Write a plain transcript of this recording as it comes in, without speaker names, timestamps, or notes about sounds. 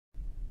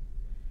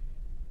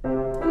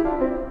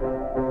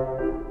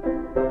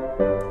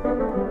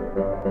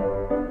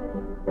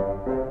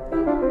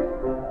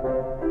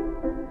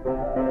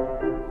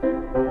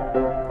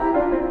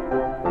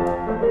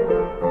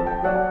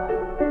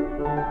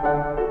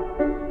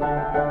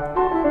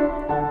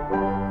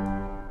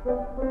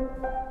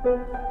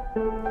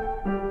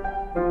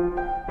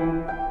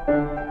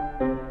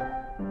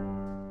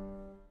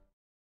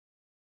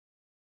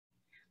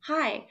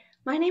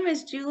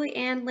is Julie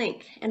Ann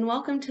Link, and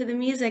welcome to the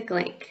Music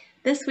Link.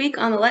 This week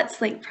on the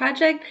Let's Link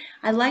project,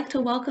 I'd like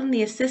to welcome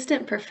the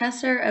Assistant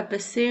Professor of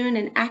Bassoon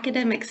and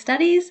Academic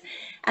Studies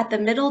at the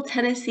Middle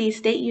Tennessee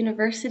State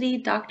University,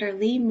 Dr.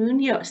 Leigh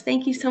Muñoz.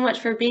 Thank you so much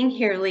for being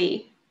here,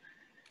 Leigh.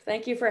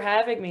 Thank you for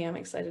having me. I'm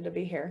excited to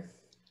be here.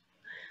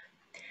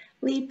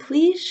 Leigh,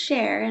 please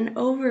share an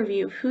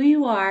overview of who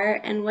you are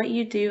and what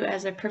you do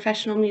as a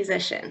professional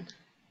musician.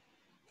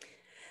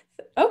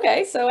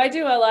 Okay, so I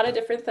do a lot of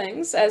different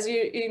things. As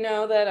you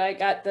know that I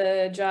got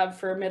the job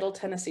for Middle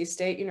Tennessee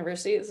State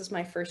University. This is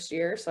my first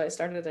year, so I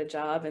started a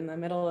job in the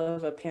middle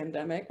of a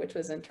pandemic, which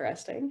was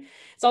interesting.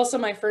 It's also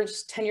my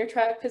first tenure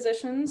track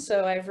position,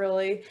 so I've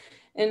really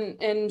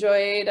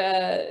enjoyed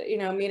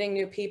meeting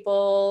new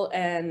people,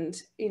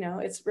 and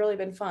it's really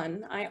been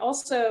fun. I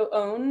also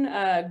own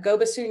Go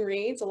Bassoon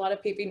Reads. A lot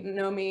of people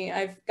know me.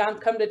 I've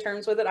come to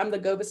terms with it. I'm the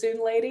Go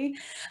Bassoon lady.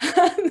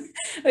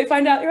 They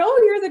find out,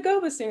 oh, you're the Go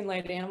Bassoon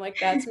lady, and I'm like,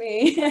 that's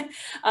me.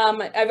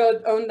 I've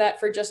owned that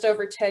for just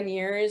over 10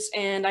 years,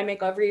 and I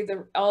make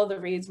all the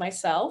reads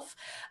myself.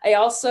 I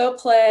also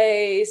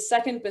play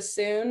second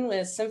bassoon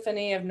with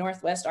Symphony of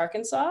Northwest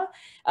Arkansas.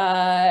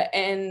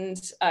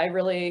 And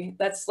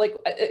that's like,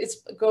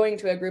 it's going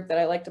to a group that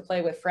I like to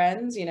play with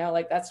friends,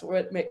 like that's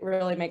what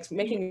really makes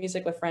making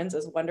music with friends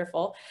is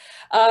wonderful.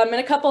 And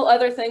a couple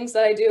other things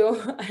that I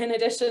do in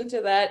addition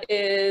to that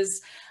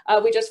is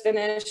we just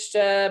finished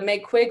May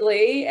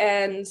Quigley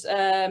and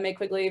May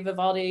Quigley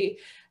Vivaldi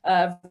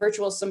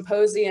virtual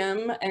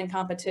symposium and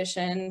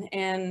competition,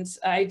 and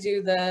I'm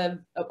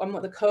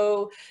the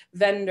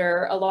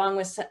co-vendor along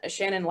with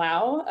Shannon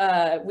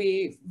Lau.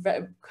 We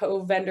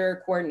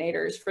co-vendor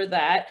coordinators for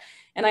that,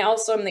 and I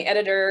also am the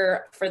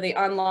editor for the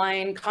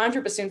online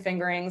Contra Bassoon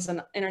Fingerings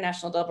and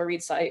International Double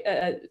Reed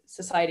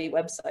Society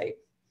website.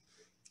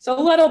 So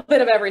a little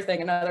bit of everything,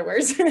 in other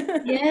words.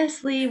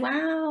 Yes, Leigh,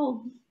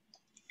 wow.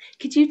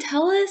 Could you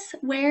tell us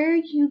where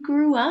you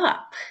grew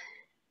up?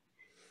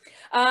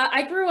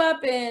 I grew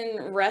up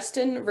in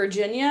Reston,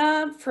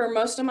 Virginia for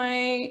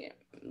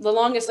the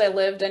longest I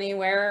lived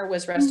anywhere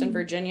was Reston,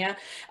 Virginia.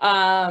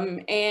 But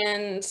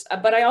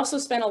I also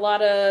spent a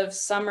lot of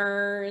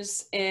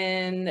summers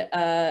in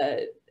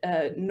the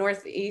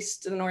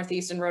Northeast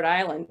in Rhode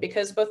Island,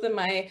 because both of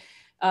my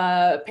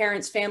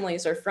parents'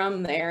 families are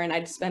from there, and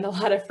I'd spend a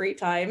lot of free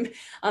time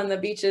on the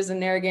beaches in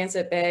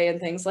Narragansett Bay and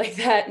things like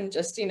that, and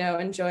just,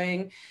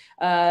 enjoying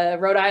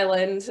Rhode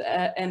Island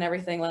and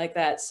everything like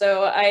that.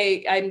 So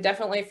I'm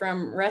definitely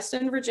from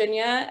Reston,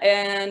 Virginia,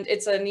 and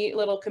it's a neat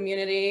little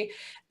community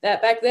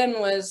that back then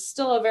was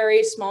still a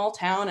very small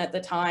town at the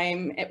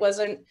time. It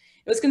was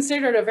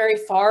considered a very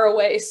far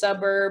away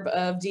suburb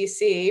of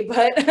DC,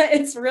 but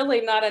it's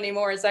really not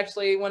anymore. It's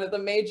actually one of the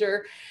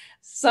major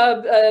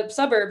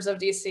suburbs of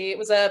DC. It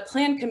was a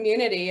planned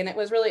community, and it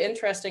was really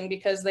interesting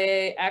because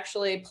they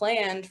actually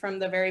planned from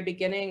the very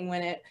beginning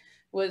when it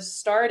was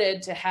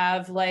started to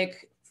have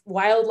like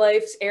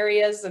wildlife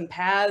areas and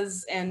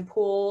paths and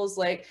pools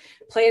like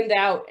planned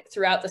out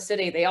throughout the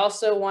city. They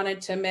also wanted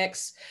to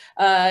mix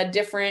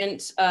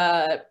different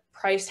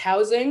priced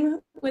housing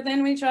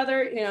within each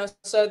other,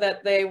 so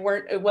that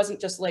it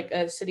wasn't just like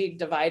a city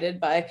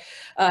divided by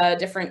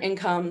different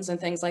incomes and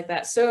things like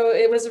that. So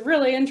it was a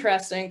really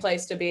interesting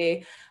place to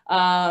be,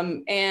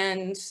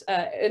 and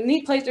a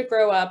neat place to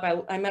grow up.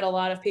 I met a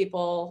lot of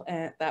people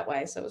that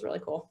way, so it was really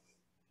cool.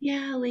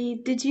 Yeah, Leigh,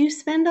 did you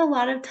spend a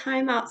lot of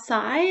time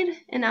outside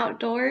and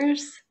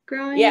outdoors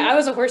growing Yeah, up? I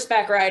was a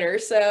horseback rider,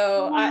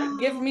 so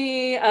give Wow.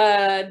 me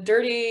a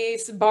dirty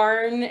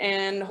barn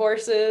and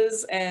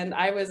horses, and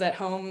I was at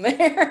home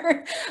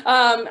there.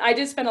 I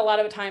did spend a lot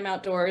of time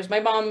outdoors. My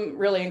mom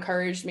really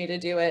encouraged me to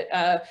do it.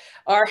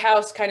 Our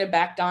house kind of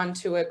backed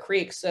onto a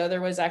creek, so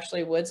there was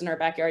actually woods in our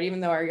backyard. Even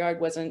though our yard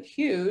wasn't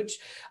huge,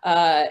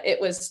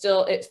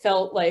 it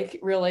felt like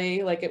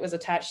really like it was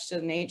attached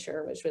to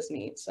nature, which was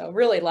neat. So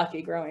really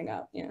lucky growing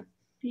up. Yeah.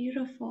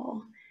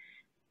 Beautiful.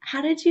 How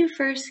did you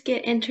first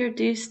get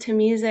introduced to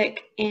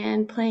music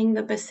and playing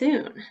the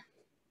bassoon?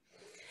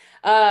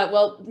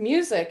 Well,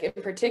 music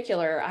in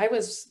particular,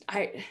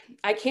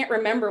 I can't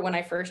remember when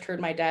I first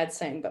heard my dad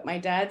sing, but my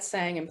dad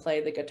sang and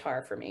played the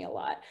guitar for me a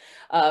lot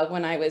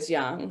when I was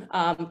young.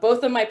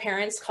 Both of my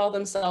parents call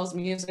themselves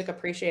music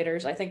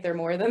appreciators. I think they're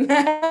more than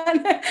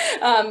that.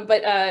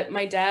 But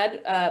my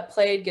dad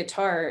played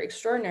guitar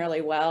extraordinarily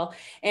well,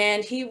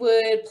 and he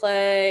would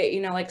play,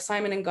 like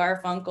Simon and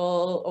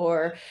Garfunkel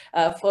or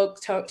folk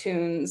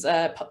tunes,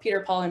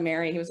 Peter, Paul, and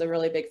Mary. He was a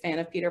really big fan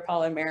of Peter,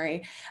 Paul, and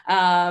Mary.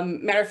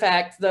 Matter of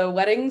fact, the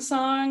wedding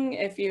song,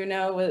 if you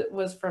know,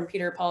 was from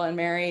Peter, Paul, and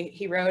Mary.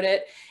 He wrote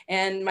it,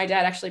 and my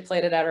dad actually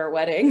played it at our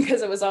wedding,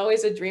 because it was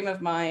always a dream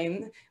of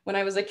mine when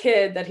I was a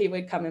kid that he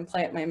would come and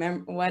play at my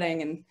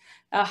wedding, and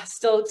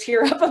still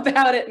tear up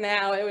about it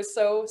now. It was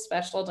so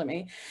special to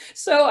me.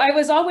 So I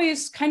was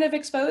always kind of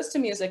exposed to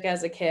music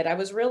as a kid. I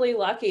was really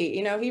lucky.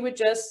 He would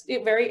just,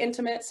 very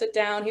intimate, sit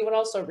down. He would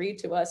also read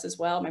to us as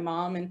well. My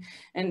mom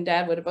and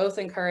dad would both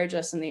encourage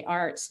us in the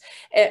arts,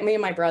 me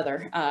and my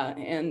brother.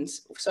 And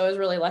so I was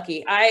really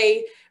lucky.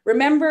 I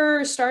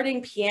remember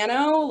starting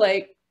piano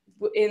like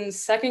in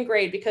second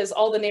grade because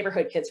all the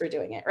neighborhood kids were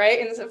doing it, right?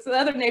 And so if the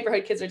other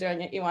neighborhood kids are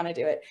doing it, you want to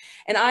do it.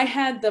 And I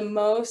had the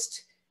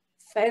most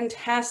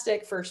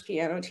fantastic first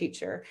piano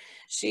teacher.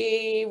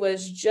 She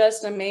was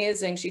just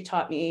amazing. She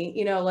taught me,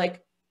 you know,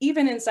 like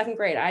even in second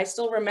grade, I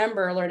still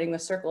remember learning the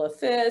circle of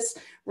fifths,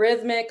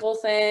 rhythmical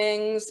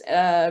things,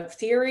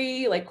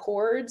 theory, like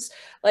chords,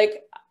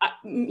 like,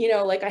 you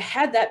know, like I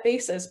had that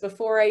basis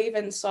before I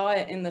even saw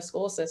it in the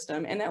school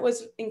system. And that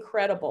was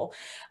incredible.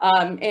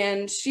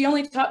 And she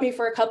only taught me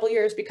for a couple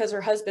years because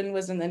her husband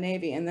was in the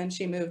Navy and then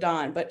she moved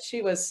on. But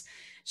she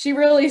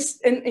really,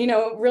 you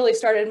know, really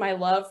started my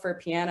love for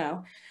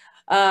piano.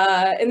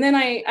 And then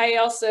I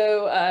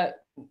also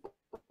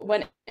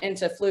went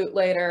into flute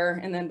later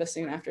and then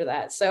bassoon after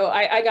that. So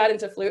I got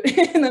into flute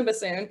and then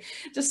bassoon,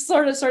 just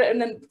sort of,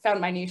 and then found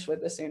my niche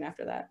with bassoon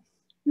after that.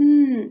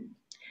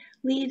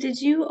 Leigh,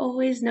 did you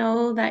always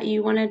know that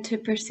you wanted to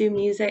pursue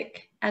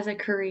music as a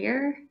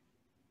career?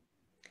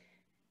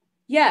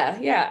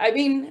 Yeah. I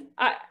mean,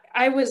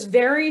 I was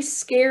very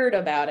scared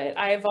about it.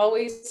 I've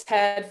always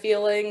had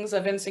feelings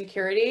of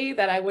insecurity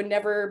that I would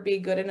never be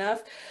good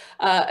enough,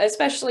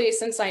 especially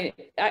since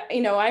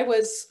you know, I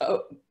was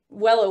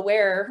well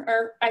aware,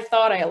 or I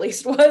thought I at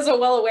least was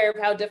well aware of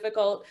how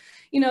difficult,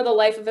 you know, the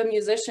life of a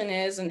musician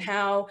is and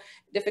how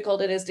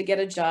difficult it is to get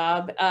a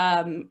job.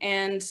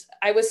 And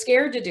I was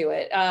scared to do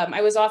it.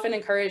 I was often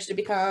encouraged to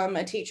become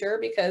a teacher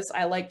because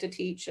I like to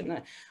teach,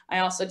 and I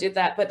also did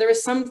that. But there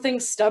was something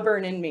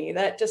stubborn in me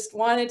that just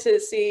wanted to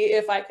see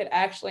if I could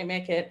actually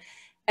make it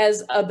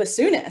as a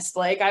bassoonist.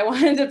 Like I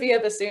wanted to be a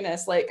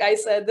bassoonist. Like I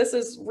said, this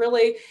is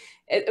really,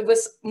 it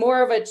was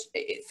more of a,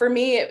 for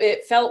me,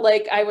 it felt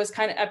like I was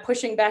kind of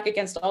pushing back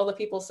against all the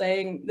people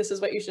saying, this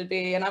is what you should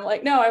be. And I'm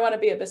like, no, I want to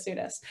be a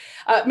bassoonist.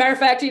 Matter of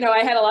fact, you know,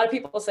 I had a lot of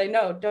people say,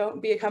 no,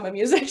 don't become a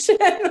musician.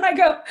 And I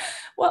go,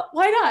 well,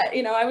 why not?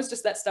 You know, I was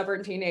just that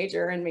stubborn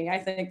teenager in me. I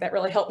think that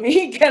really helped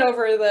me get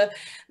over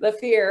the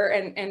fear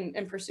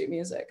and pursue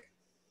music.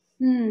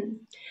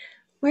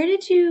 Where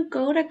did you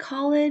go to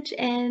college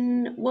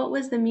and what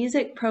was the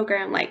music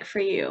program like for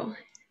you?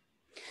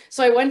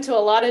 So I went to a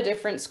lot of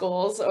different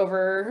schools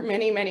over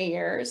many, many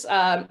years.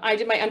 I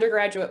did my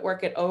undergraduate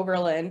work at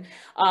Oberlin,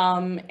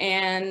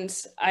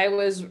 and I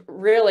was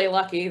really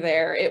lucky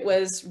there. It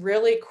was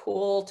really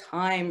cool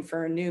time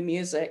for new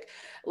music.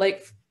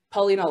 Like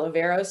Pauline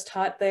Oliveros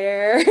taught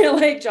there,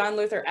 like John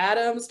Luther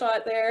Adams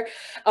taught there,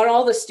 and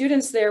all the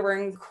students there were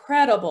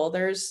incredible.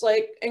 There's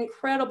like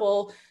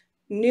incredible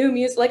new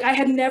music. Like I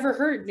had never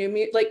heard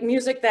like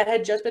music that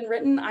had just been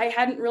written. I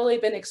hadn't really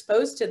been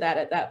exposed to that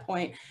at that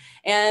point.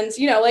 And,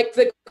 you know, like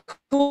the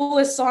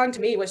coolest song to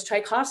me was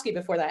Tchaikovsky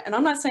before that. And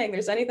I'm not saying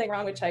there's anything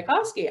wrong with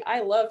Tchaikovsky.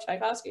 I love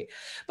Tchaikovsky.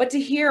 But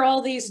to hear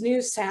all these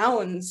new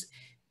sounds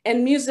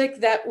and music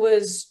that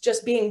was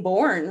just being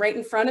born right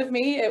in front of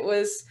me, I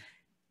was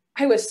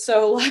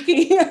so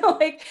lucky.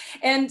 Like,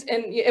 and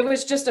it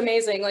was just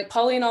amazing. Like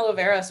Pauline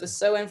Oliveros was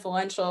so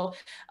influential.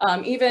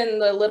 Even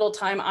the little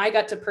time I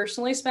got to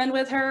personally spend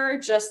with her,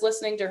 just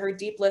listening to her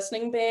deep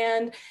listening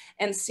band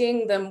and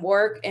seeing them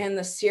work and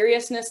the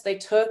seriousness they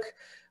took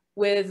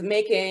with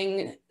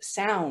making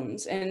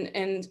sounds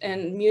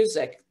and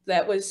music,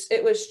 it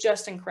was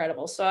just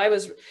incredible. So I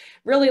was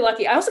really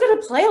lucky. I also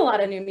got to play a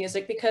lot of new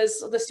music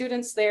because the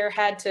students there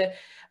had to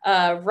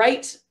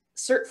write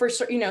for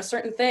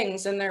certain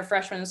things in their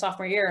freshman and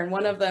sophomore year, and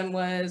one of them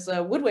was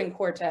woodwind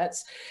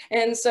quartets.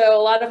 And so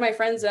a lot of my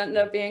friends ended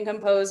up being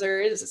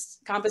composers,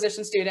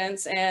 composition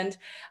students, and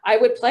I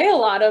would play a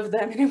lot of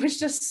them, and it was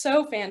just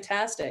so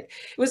fantastic.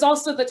 It was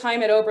also the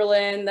time at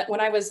Oberlin that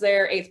when I was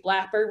there, Eighth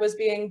Blackbird was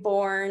being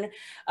born.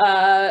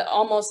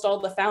 Almost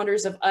all the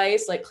founders of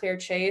ICE, like Claire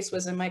Chase,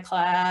 was in my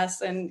class,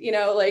 and you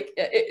know, like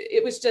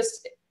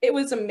it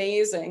was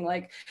amazing.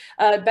 Like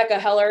Rebecca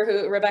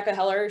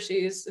Heller,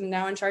 she's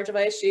now in charge of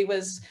ICE. She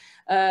was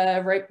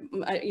right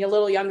a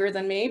little younger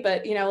than me,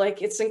 but you know,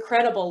 like it's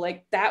incredible.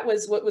 Like that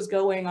was what was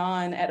going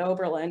on at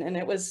Oberlin, and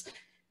it was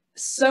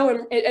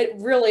it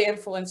really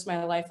influenced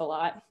my life a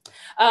lot.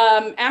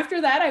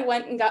 After that, I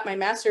went and got my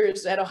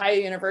master's at Ohio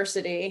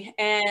University,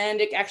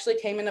 and it actually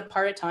came in a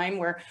part of time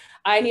where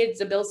I needed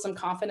to build some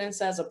confidence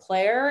as a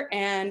player,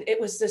 and it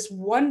was this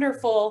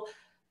wonderful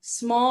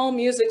small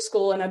music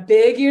school in a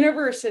big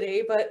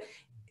university, but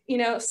you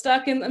know,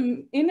 stuck in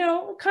the, you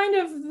know, kind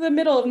of the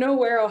middle of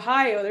nowhere,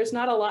 Ohio. There's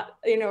not a lot,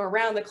 you know,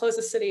 around. The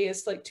closest city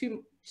is like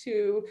two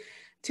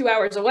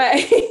hours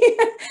away.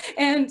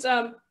 And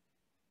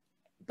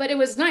but it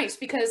was nice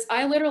because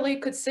I literally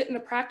could sit in a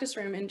practice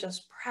room and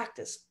just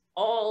practice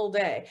all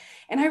day.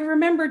 And I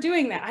remember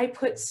doing that. I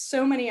put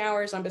so many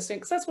hours on bassoon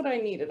because that's what I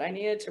needed. I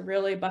needed to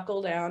really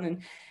buckle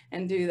down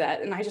and do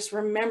that. And I just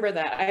remember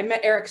that. I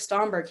met Eric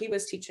Stomberg. He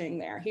was teaching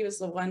there. He was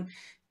the one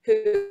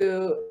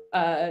who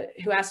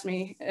asked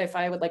me if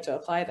I would like to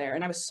apply there.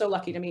 And I was so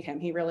lucky to meet him.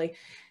 He really,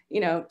 you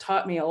know,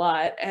 taught me a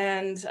lot.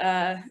 And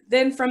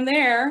then from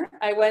there,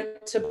 I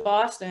went to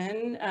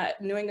Boston,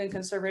 New England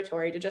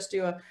Conservatory, to just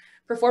do a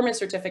performance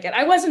certificate.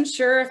 I wasn't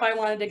sure if I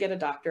wanted to get a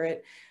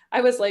doctorate.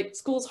 I was like,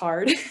 school's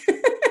hard.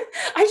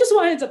 I just just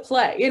wanted to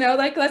play,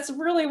 like that's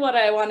really what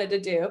I wanted to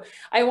do.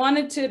 I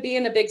wanted to be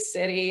in a big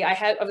city.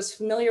 I was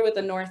familiar with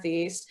the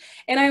Northeast,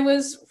 and I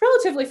was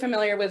relatively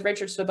familiar with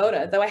Richard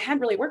Swoboda, though I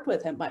hadn't really worked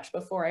with him much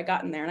before I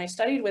got in there. And I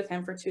studied with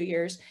him for 2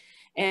 years,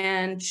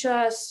 and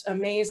just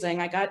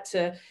amazing. I got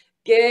to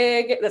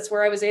gig. That's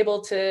where I was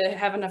able to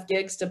have enough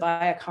gigs to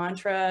buy a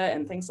contra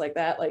and things like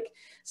that.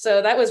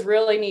 So that was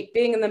really neat,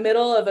 being in the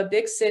middle of a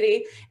big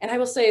city. And I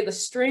will say the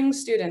string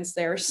students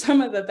there are some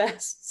of the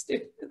best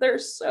students. They're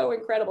so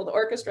incredible. The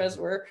orchestras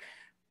were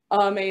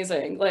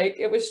amazing.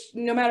 It was,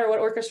 no matter what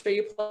orchestra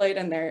you played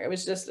in there, it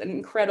was just an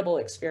incredible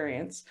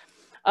experience.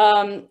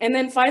 And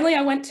then finally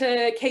I went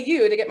to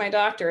KU to get my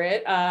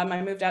doctorate.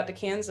 I moved out to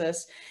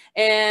Kansas,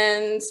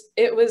 and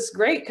it was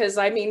great because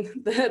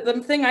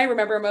the thing I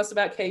remember most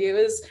about KU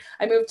is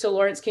I moved to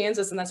Lawrence,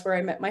 Kansas, and that's where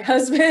I met my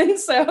husband.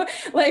 So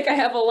I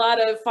have a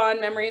lot of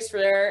fond memories for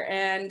there,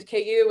 and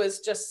KU was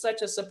just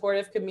such a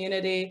supportive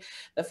community.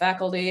 The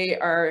faculty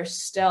are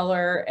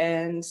stellar,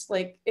 and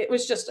it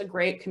was just a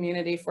great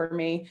community for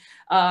me.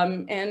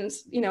 And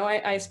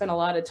I spent a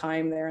lot of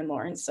time there in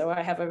Lawrence, so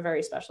I have a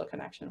very special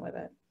connection with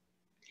it.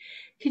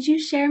 Could you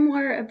share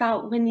more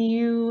about when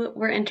you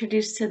were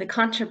introduced to the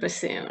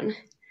contrabassoon?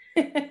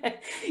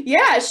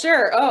 Yeah,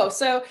 sure. Oh,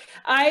 so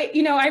I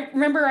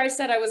remember I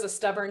said I was a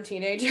stubborn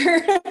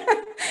teenager.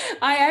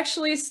 I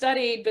actually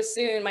studied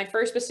bassoon. My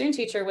first bassoon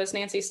teacher was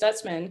Nancy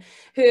Stutzman,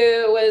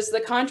 who was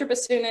the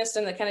contrabassoonist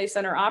in the Kennedy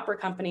Center Opera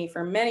Company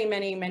for many,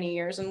 many, many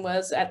years, and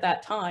was at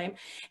that time.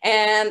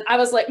 And I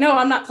was like, no,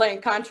 I'm not playing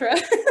contra.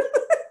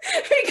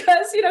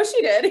 Because,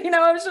 she did, it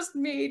was just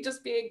me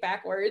just being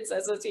backwards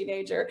as a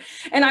teenager,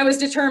 and I was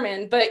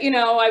determined. But,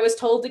 I was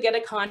told to get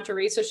a contra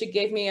reed. So she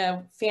gave me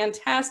a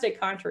fantastic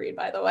contra reed,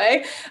 by the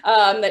way,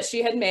 that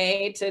she had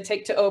made to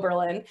take to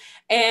Oberlin.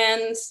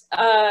 And,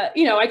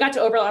 I got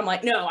to Oberlin. I'm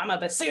like, no, I'm a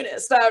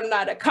bassoonist. I'm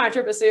not a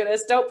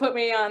contrabassoonist. Don't put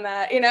me on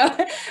that,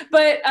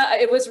 but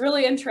it was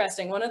really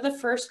interesting. One of the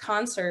first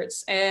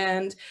concerts,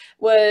 and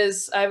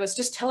I was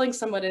just telling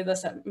somebody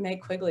this at May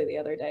Quigley the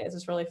other day. This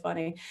is really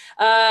funny.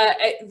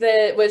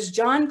 That was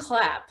John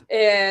Clapp,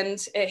 and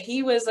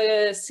he was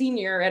a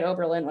senior at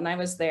Oberlin when I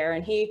was there,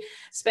 and he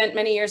spent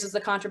many years as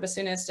the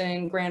contrabassoonist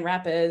in Grand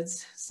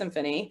Rapids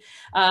Symphony.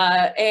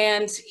 But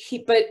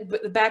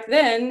back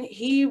then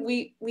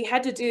we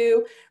had to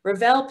do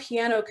Ravel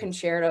piano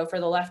concerto for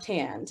the left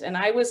hand, and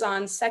I was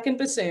on second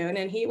bassoon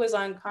and he was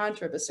on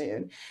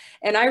contrabassoon.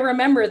 And I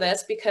remember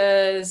this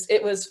because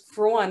it was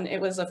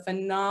a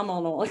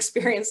phenomenal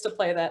experience to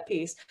play that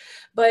piece.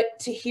 But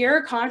to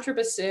hear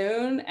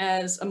contrabassoon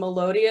as a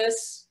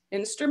melodious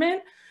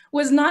instrument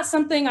was not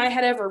something I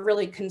had ever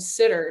really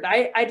considered.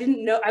 I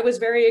didn't know. I was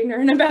very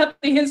ignorant about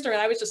the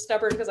instrument. I was just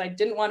stubborn because I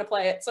didn't want to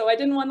play it. So I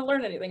didn't want to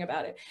learn anything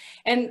about it.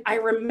 And I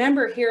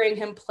remember hearing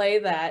him play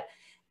that,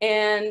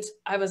 and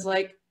I was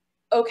like,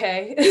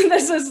 okay,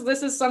 this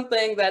is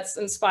something that's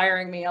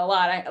inspiring me a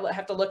lot. I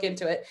have to look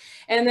into it.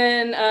 And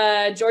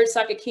then George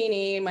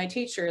Sakakini, my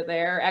teacher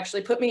there,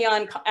 actually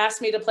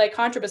asked me to play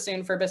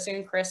contrabassoon for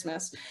Bassoon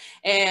Christmas.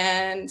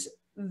 And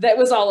that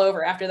was all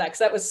over after that, because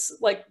that was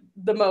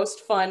the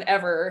most fun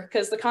ever,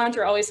 because the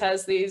contra always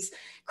has these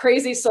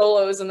crazy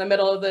solos in the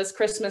middle of this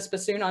Christmas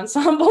bassoon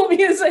ensemble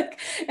music.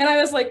 And I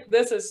was like,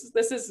 this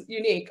is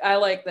unique. I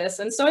like this.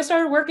 And so I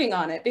started working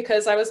on it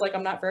because I was like,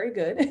 I'm not very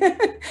good.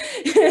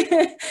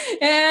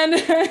 And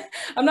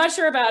I'm not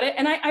sure about it.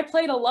 And I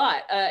played a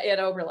lot at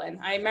Oberlin.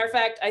 Matter of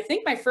fact, I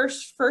think my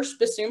first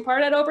bassoon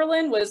part at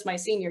Oberlin was my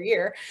senior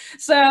year.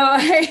 So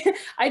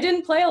I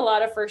didn't play a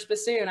lot of first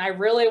bassoon. I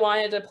really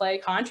wanted to play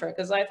contra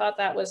because I thought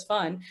that was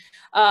fun.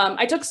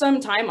 I took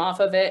some time off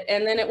of it,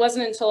 and then it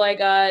wasn't until I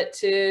got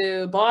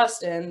to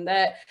Boston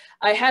that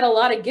I had a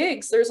lot of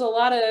gigs. There's a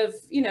lot of,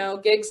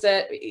 gigs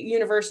at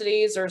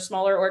universities or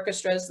smaller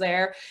orchestras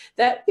there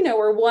that,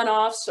 were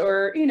one-offs,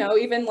 or,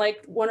 even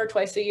one or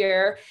twice a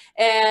year.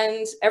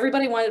 And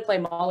everybody wanted to play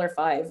Mahler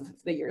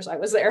 5 the years I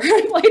was there.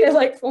 I played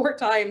it 4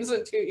 times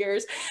in 2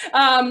 years.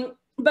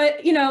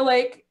 But,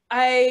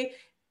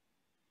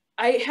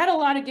 I had a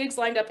lot of gigs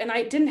lined up, and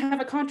I didn't have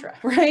a contra,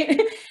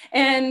 right?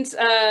 And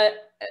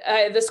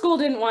the school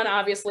didn't want to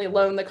obviously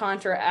loan the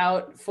contra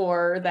out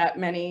for that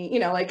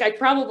many, I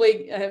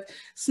probably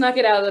snuck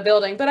it out of the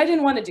building, but I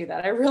didn't want to do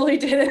that. I really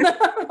didn't.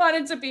 I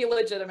wanted to be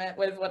legitimate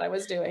with what I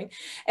was doing.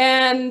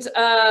 And,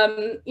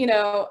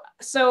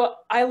 so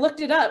I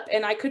looked it up,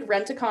 and I could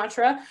rent a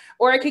contra,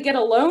 or I could get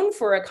a loan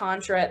for a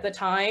contra at the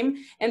time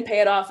and pay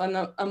it off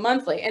on a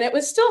monthly. And it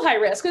was still high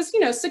risk because,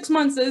 6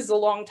 months is a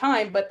long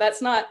time, but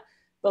that's not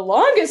the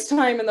longest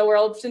time in the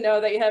world to know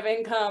that you have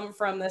income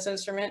from this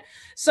instrument.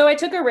 So I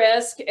took a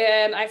risk,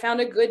 and I found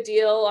a good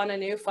deal on a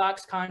new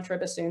Fox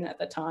contrabassoon at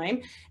the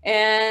time.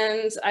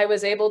 And I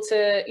was able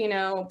to,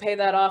 pay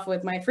that off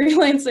with my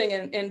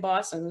freelancing in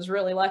Boston. I was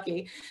really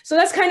lucky. So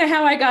that's kind of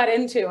how I got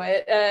into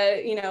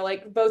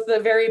it, both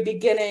the very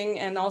beginning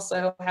and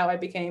also how I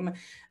became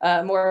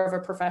more of a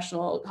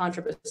professional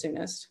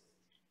contrabassoonist.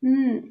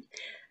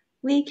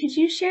 Leigh, could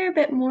you share a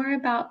bit more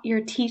about your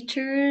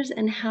teachers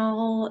and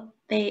how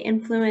they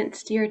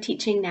influenced your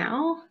teaching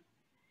now?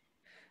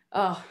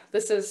 Oh,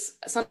 this is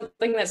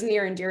something that's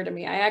near and dear to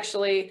me. I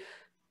actually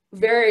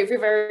very,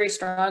 very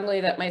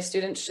strongly that my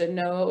students should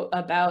know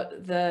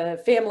about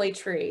the family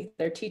tree.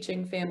 They're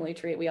teaching family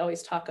tree. We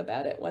always talk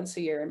about it once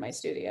a year in my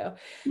studio.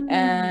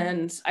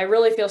 And I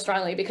really feel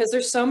strongly because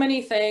there's so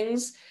many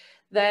things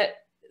that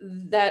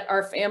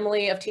our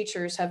family of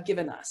teachers have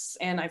given us.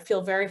 And I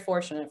feel very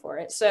fortunate for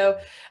it. So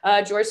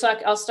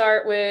I'll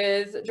start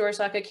with George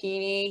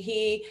Sakakini.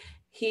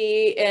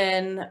 He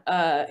and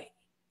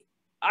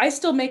I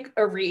still make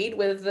a read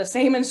with the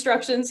same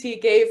instructions he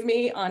gave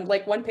me on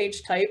like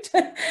 1-page typed.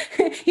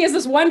 He has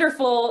this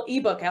wonderful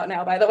ebook out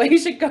now, by the way, you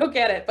should go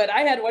get it. But I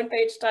had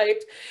 1-page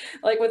typed,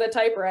 like with a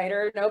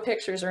typewriter, no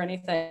pictures or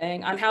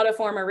anything, on how to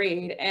form a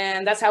read.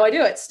 And that's how I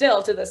do it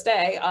still to this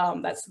day.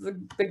 That's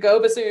the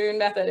Go Bassoon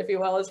method, if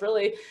you will, is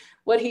really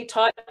what he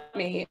taught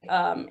me.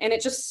 And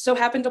it just so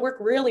happened to work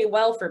really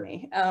well for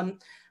me.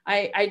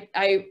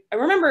 I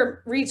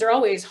remember reads are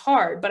always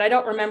hard, but I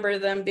don't remember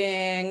them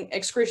being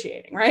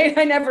excruciating, right?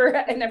 I never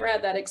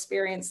had that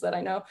experience that I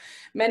know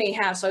many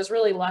have. So I was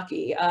really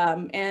lucky.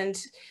 And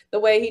the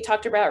way he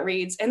talked about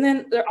reads, and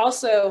then there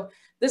also,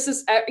 this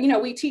is,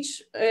 we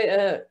teach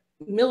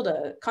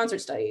Milda concert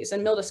studies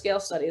and Milda scale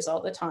studies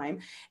all the time.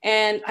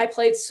 And I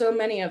played so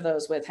many of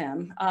those with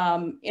him.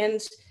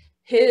 And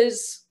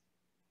his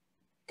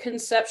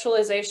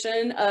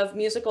conceptualization of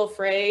musical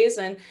phrase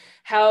and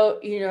how,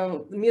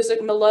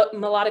 music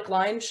melodic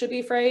lines should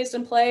be phrased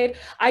and played.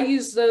 I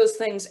use those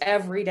things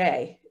every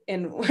day,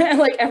 and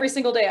like every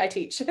single day I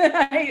teach.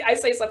 I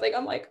say something,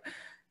 I'm like,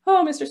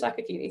 oh, Mr.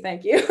 Sakakini,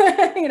 thank you.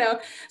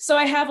 So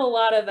I have a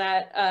lot of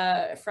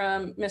that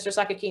from Mr.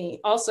 Sakakini.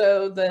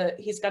 Also,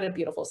 he's got a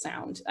beautiful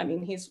sound. I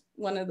mean, he's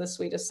one of the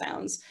sweetest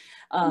sounds,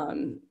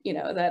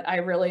 that I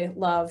really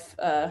love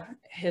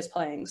his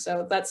playing.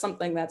 So that's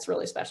something that's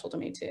really special to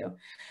me too.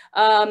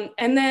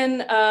 And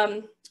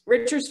then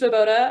Richard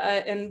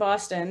Svoboda in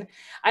Boston,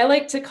 I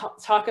like to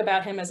talk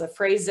about him as a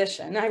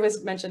phrasician. I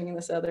was mentioning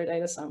this the other day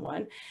to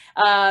someone.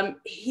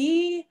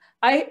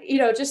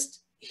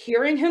 Just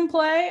hearing him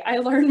play, I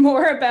learned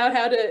more about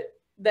how to,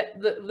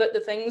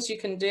 the things you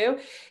can do.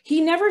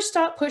 He never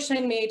stopped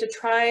pushing me to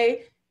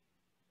try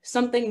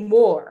something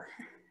more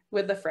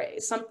with the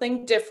phrase,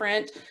 something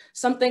different,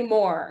 something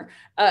more.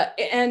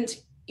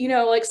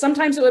 Like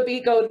sometimes it would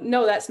be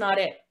no, that's not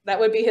it. That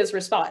would be his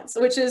response,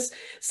 which is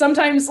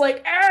sometimes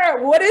like,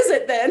 what is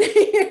it then?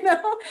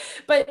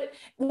 But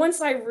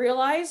once I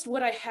realized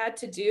what I had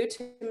to do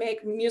to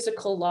make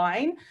musical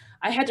line,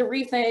 I had to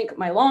rethink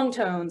my long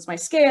tones, my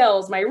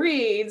scales, my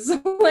reeds,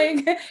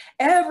 like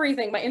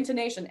everything, my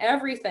intonation,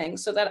 everything,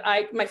 so that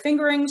my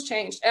fingerings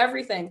changed,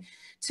 everything,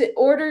 to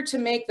order to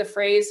make the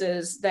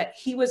phrases that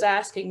he was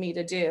asking me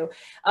to do.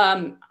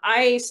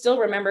 I still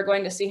remember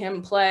going to see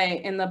him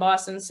play in the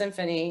Boston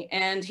Symphony,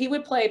 and he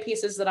would play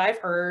pieces that I've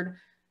heard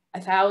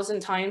 1,000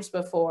 times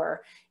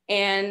before.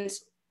 And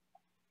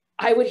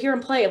I would hear him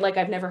play like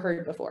I've never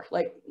heard before,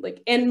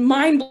 and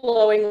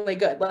mind-blowingly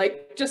good,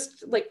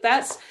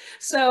 that's,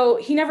 so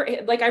he never,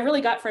 I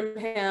really got from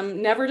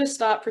him never to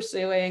stop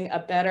pursuing a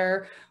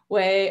better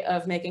way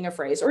of making a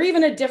phrase, or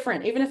even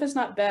even if it's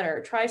not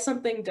better, try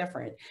something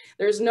different.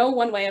 There's no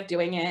one way of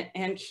doing it,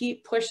 and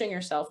keep pushing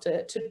yourself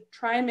to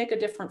try and make a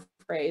different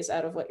phrase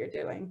out of what you're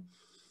doing.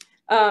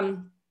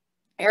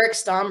 Eric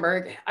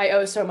Stomberg, I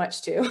owe so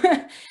much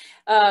to.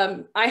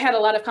 I had a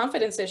lot of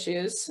confidence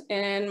issues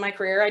in my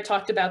career. I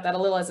talked about that a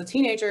little as a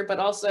teenager, but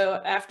also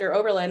after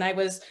Oberlin, I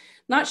was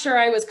not sure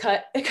I was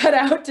cut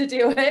out to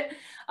do it.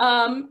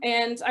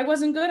 And I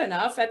wasn't good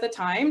enough at the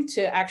time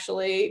to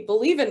actually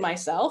believe in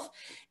myself.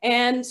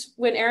 And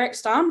when Eric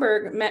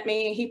Stomberg met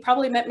me, he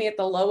probably met me at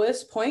the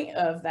lowest point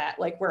of that,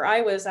 where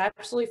I was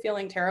absolutely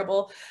feeling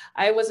terrible.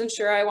 I wasn't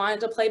sure I wanted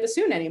to play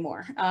bassoon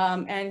anymore.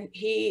 And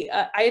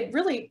I had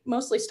really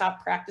mostly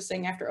stopped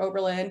practicing after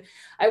Oberlin.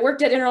 I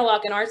worked at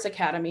Interlochen Arts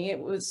Academy. It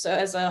was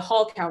as a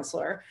hall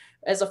counselor,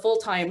 as a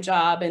full-time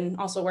job, and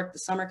also worked the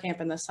summer camp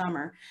in the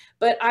summer.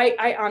 But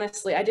I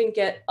honestly, I didn't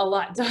get a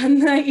lot done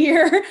that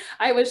year.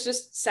 I was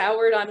just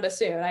soured on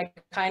bassoon. I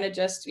kind of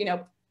just,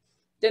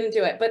 didn't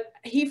do it. But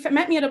he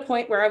met me at a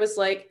point where I was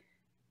like,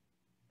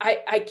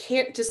 I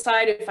can't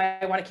decide if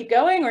I want to keep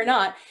going or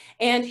not.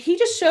 And he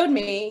just showed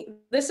me,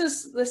 this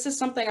is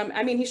something,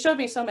 he showed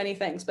me so many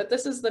things, but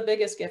this is the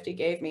biggest gift he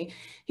gave me.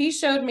 He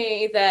showed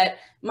me that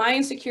my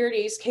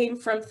insecurities came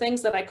from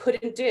things that I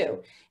couldn't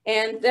do.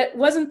 And that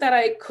wasn't that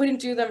I couldn't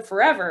do them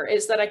forever,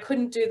 is that I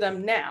couldn't do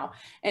them now.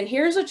 And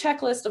here's a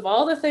checklist of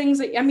all the things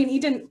that, he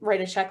didn't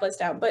write a checklist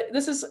down, but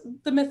this is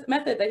the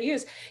method that he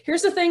used.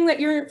 Here's the thing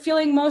that you're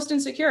feeling most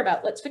insecure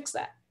about. Let's fix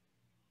that.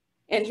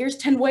 And here's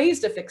 10 ways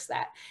to fix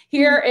that.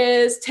 Here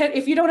is 10,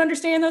 if you don't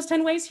understand those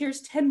 10 ways,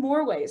 here's 10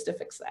 more ways to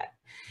fix that.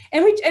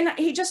 And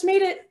he just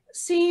made it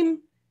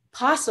seem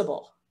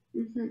possible.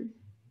 Mm-hmm.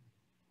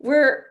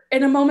 We're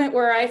in a moment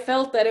where I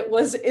felt that it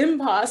was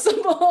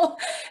impossible,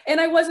 and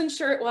I wasn't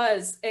sure it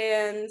was.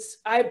 And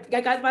I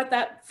got about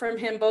that from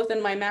him, both in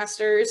my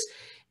master's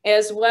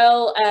as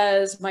well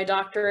as my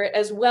doctorate,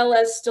 as well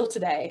as still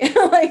today.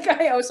 Like,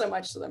 I owe so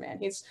much to the man.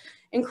 He's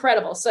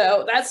incredible.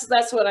 So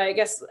that's what I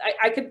guess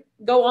I could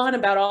go on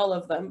about all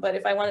of them, but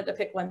if I wanted to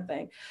pick one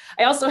thing,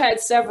 I also had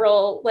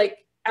several like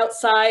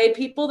outside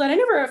people that I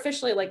never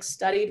officially like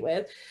studied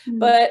with,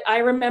 but I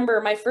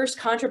remember my first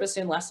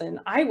contrabassoon lesson.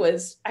 I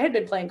had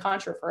been playing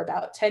contra for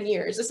about 10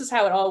 years. This is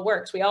how it all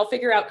works. We all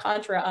figure out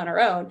contra on our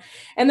own.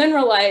 And then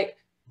we're like,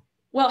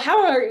 well,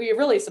 how are you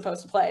really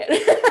supposed to play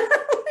it?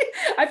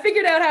 I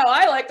figured out how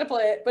I like to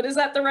play it, but is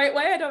that the right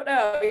way? I don't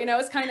know. You know,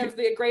 it's kind of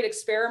the great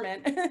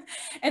experiment.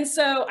 And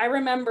so I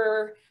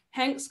remember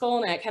Henry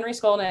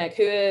Skolnick,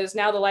 who is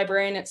now the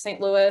librarian at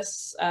St.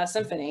 Louis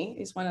Symphony.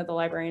 He's one of the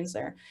librarians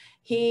there.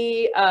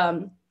 He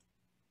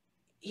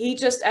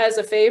just, as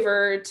a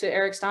favor to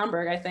Eric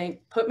Stomberg, I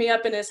think, put me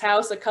up in his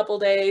house a couple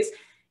days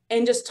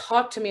and just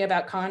talked to me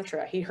about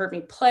contra. He heard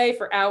me play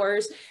for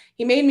hours.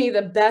 He made me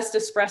the best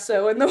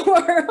espresso in the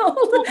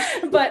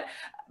world.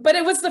 But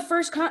it was the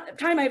first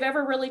time I've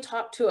ever really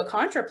talked to a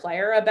contra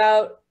player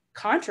about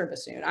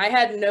contrabassoon. I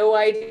had no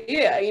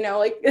idea, you know,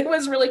 like, it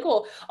was really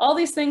cool. All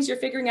these things you're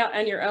figuring out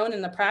on your own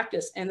in the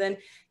practice. And then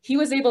he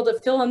was able to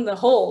fill in the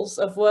holes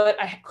of what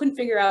I couldn't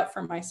figure out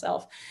for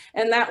myself.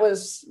 And that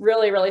was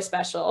really, really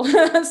special.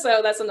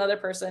 So that's another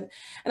person.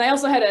 And I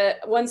also had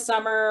one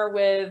summer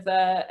with,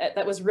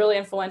 that was really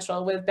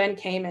influential, with Ben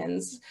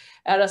Kamens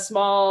at a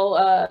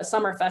small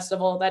summer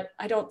festival that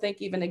I don't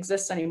think even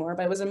exists anymore,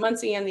 but it was in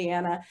Muncie,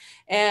 Indiana.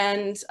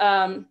 And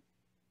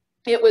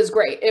it was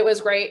great. It was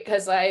great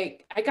because I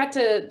got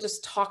to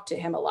just talk to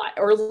him a lot,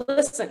 or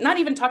listen, not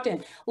even talk to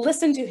him,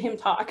 listen to him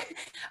talk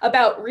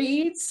about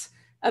reeds,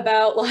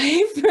 about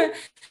life,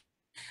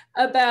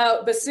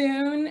 about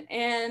bassoon.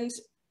 And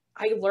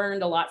I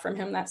learned a lot from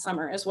him that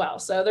summer as well.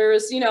 So there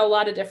was, you know, a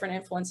lot of different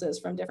influences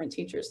from different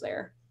teachers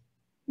there.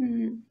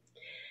 Mm-hmm.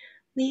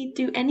 Leigh,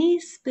 do any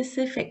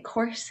specific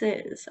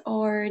courses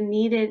or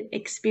needed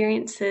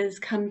experiences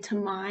come to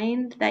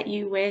mind that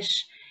you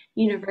wish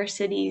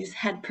universities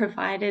had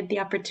provided the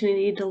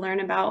opportunity to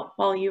learn about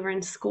while you were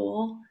in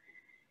school?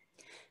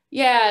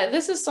 Yeah,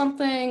 this is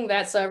something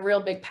that's a real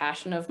big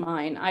passion of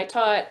mine. I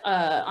taught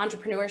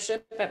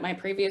entrepreneurship at my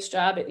previous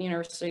job at the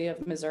University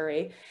of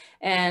Missouri,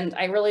 and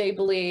I really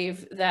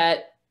believe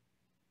that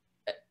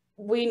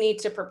we need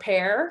to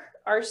prepare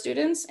our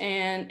students,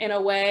 and in a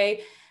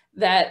way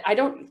that I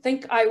don't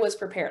think I was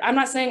prepared. I'm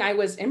not saying I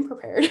was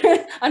unprepared.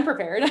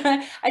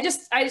 I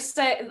just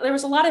say there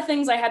was a lot of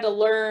things I had to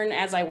learn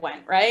as I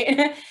went, right?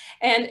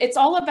 And it's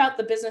all about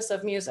the business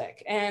of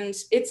music, and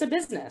it's a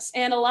business.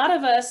 And a lot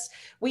of us,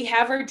 we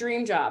have our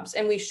dream jobs,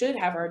 and we should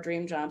have our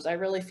dream jobs. I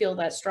really feel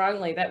that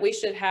strongly, that we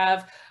should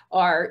have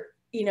our,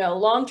 you know,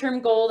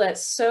 long-term goal that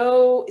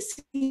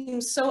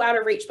seems so out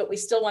of reach, but we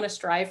still want to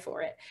strive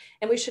for it.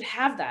 And we should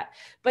have that.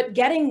 But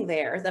getting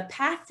there, the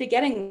path to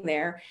getting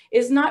there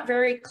is not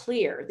very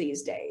clear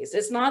these days.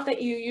 It's not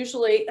that you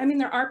usually, I mean,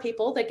 there are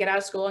people that get out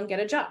of school and get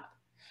a job,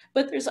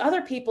 but there's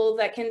other people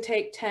that can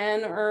take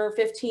 10 or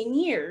 15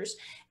 years.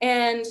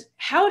 And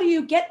how do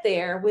you get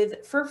there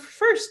with, for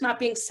first, not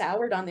being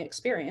soured on the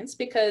experience,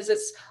 because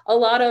it's a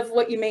lot of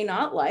what you may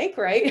not like,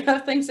 right?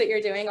 Things that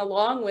you're doing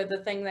along with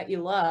the thing that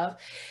you love.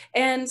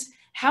 And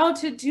how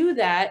to do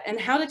that, and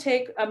how to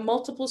take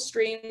multiple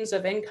streams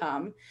of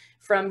income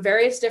from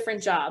various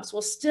different jobs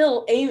while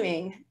still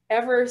aiming,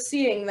 ever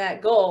seeing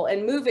that goal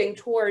and moving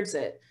towards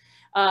it.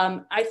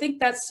 I think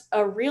that's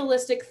a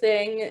realistic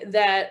thing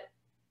that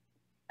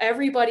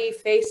everybody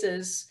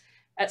faces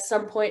at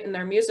some point in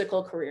their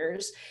musical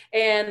careers.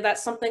 And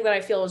that's something that I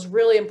feel is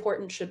really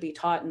important, should be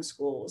taught in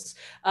schools.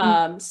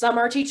 Some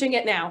are teaching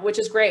it now, which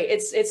is great.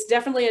 It's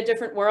definitely a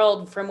different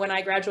world from when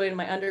I graduated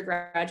my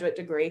undergraduate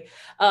degree.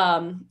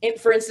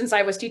 For instance,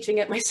 I was teaching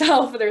it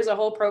myself. There's a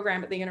whole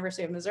program at the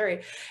University of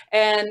Missouri,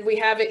 and we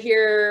have it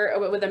here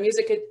with a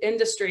music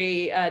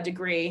industry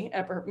degree,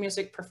 a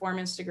music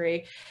performance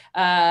degree,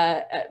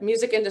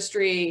 music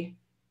industry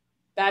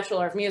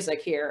Bachelor of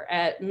Music here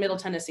at Middle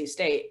Tennessee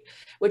State,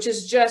 which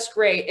is just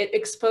great. It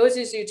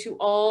exposes you to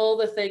all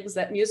the things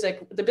that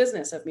music, the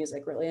business of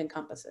music, really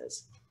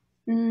encompasses.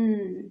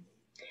 Could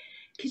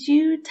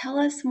you tell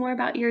us more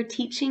about your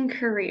teaching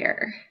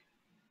career?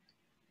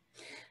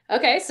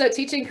 Okay, so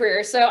teaching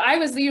career. So I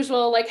was the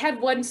usual, like, had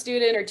one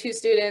student or two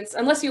students,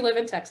 unless you live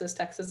in Texas.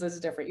 Texas is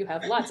different. You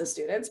have lots of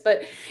students.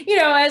 But, you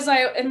know,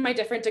 in my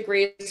different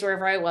degrees,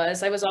 wherever I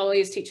was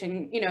always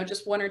teaching, you know,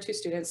 just one or two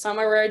students. Some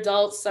were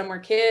adults, some were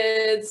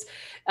kids.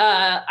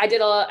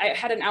 I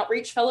had an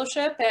outreach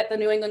fellowship at the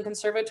New England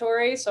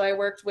Conservatory. So I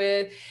worked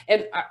with,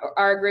 and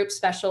our group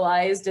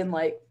specialized in,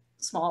 like,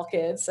 small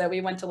kids. So we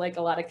went to, like,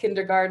 a lot of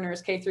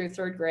kindergartners, K through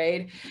third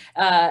grade.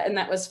 And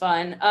that was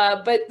fun.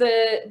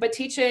 But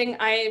teaching,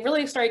 I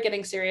really started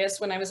getting serious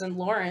when I was in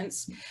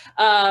Lawrence.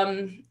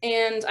 And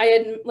I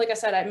had, like I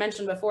said, I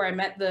mentioned before, I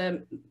met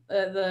the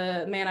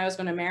man I was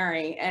going to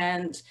marry,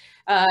 and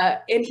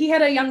he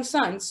had a young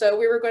son. So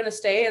we were going to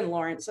stay in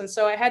Lawrence. And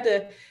so I had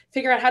to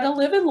figure out how to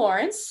live in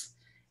Lawrence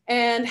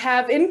and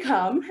have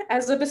income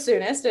as a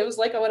bassoonist. It was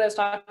like what I was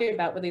talking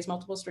about with these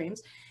multiple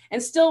streams.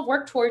 and still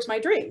work towards my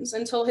dreams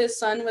until his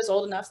son was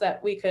old enough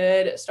that we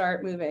could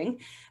start moving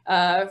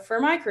for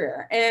my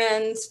career.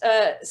 And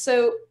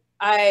so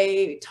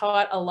I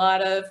taught a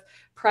lot of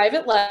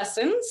private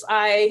lessons.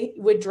 I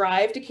would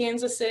drive to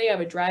Kansas City. I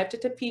would drive to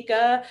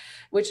Topeka,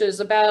 which is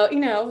about,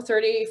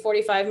 30,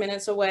 45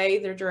 minutes away,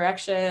 their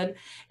direction.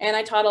 And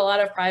I taught a lot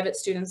of private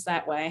students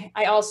that way.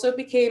 I also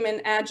became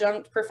an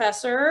adjunct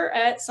professor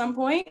at some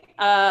point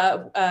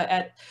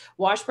at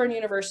Washburn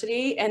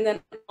University, and then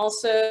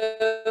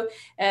also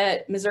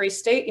at Missouri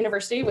State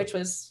University, which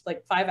was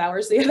like 5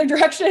 hours the other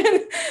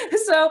direction.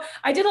 So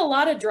I did a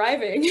lot of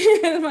driving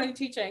in my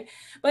teaching,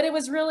 but it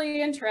was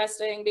really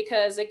interesting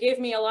because it gave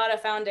me a lot of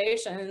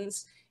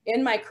foundations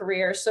in my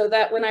career, so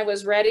that when I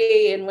was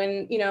ready and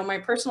when, my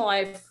personal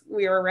life,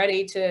 we were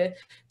ready to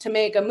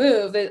make a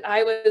move, that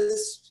I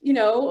was,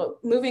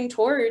 moving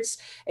towards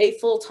a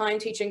full-time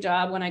teaching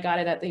job when I got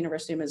it at the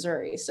University of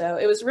Missouri. So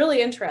it was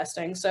really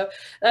interesting. So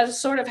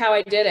that's sort of how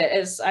I did it,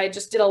 is I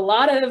just did a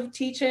lot of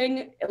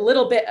teaching, a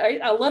little bit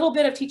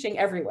of teaching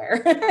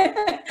everywhere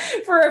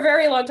for a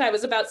very long time. It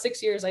was about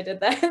 6 years I did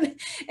that.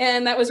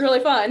 And that was really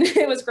fun.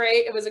 It was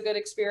great. It was a good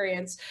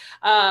experience.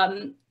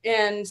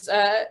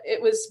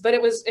 It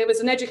was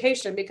an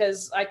education,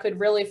 because I could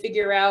really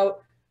figure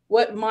out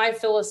what my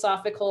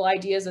philosophical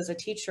ideas as a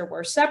teacher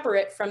were,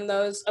 separate from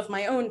those of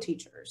my own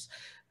teachers,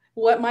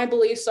 what my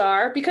beliefs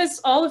are,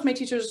 because all of my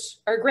teachers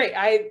are great.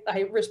 I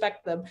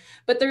respect them,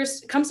 but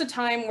comes a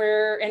time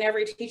where in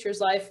every teacher's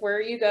life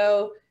where you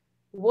go,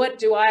 what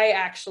do I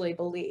actually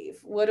believe?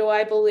 What do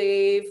I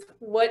believe?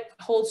 What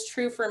holds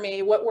true for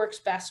me? What works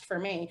best for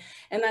me?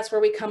 And that's where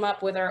we come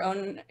up with our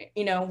own,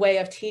 way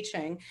of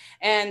teaching.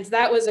 And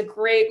that was a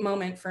great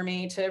moment for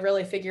me to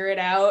really figure it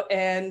out.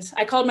 And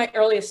I called my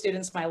earliest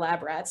students my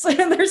lab rats.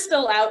 They're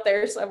still out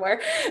there somewhere.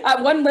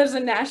 One lives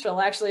in Nashville,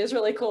 actually. It's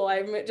really cool.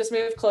 I just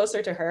moved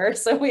closer to her.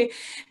 So we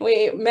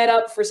met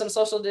up for some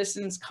social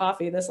distance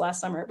coffee this last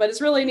summer, but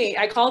it's really neat.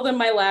 I call them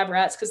my lab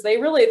rats because they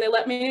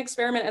let me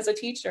experiment as a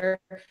teacher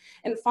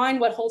and find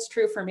what holds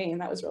true for me.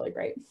 And that was really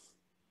great.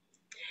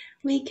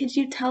 Leigh, could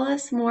you tell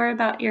us more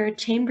about your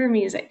chamber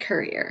music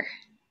career?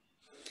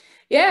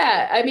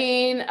 Yeah, I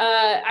mean,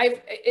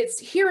 it's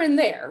here and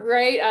there,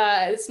 right?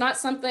 It's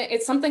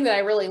something that I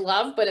really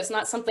love, but it's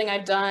not something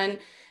I've done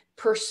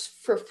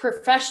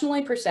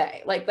professionally per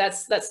se. Like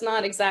that's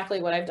not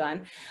exactly what I've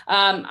done.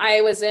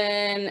 I was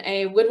in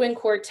a woodwind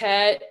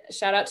quartet.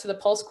 Shout out to the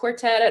Pulse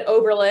Quartet at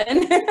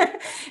Oberlin.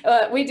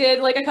 We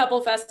did like a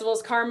couple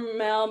festivals,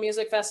 Carmel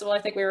Music Festival, I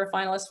think we were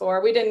finalists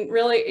for. We didn't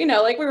really,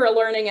 we were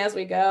learning as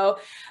we go,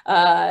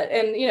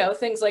 and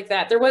things like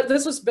that.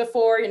 This was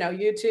before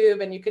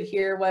YouTube, and you could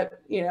hear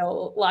what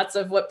lots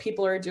of what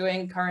people are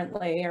doing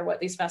currently, or what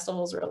these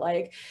festivals are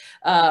like.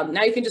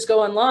 Now you can just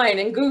go online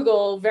and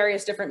Google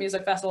various different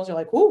music festivals. You're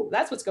like, ooh,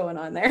 that's what's going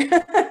on there.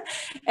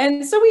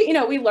 And so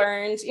we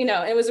learned,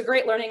 it was a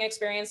great learning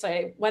experience.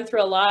 I went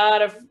through a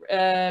lot of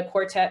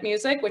quartet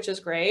music, which is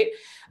great.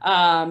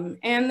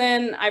 And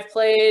then I've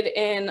played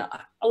in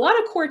a lot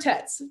of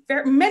quartets,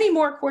 many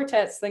more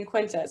quartets than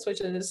quintets,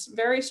 which is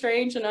very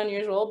strange and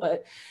unusual,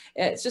 but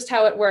it's just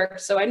how it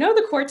works. So I know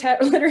the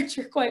quartet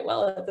literature quite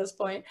well at this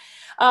point.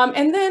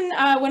 And then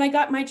when I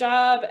got my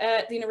job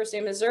at the University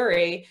of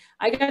Missouri,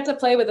 I got to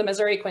play with the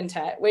Missouri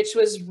Quintet, which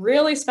was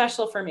really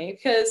special for me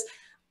because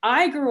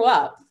I grew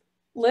up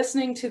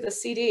listening to the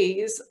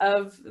CDs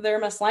of their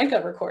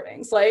Maslanka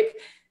recordings. Like,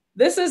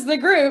 this is the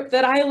group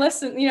that I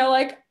listened,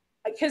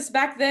 because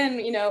back then,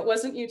 it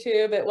wasn't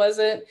YouTube, it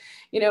wasn't,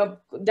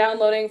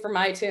 downloading from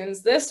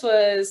iTunes. This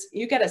was,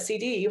 you get a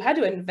CD, you had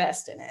to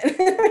invest in it.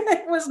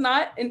 It was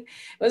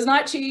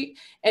not cheap.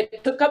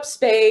 It took up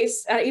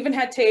space. I even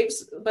had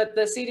tapes, but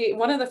the CD,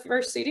 one of the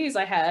first CDs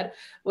I had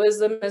was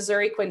the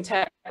Missouri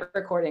Quintet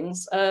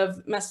recordings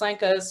of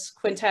Maslanka's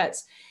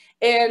quintets.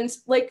 And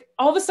like,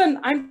 all of a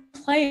sudden I'm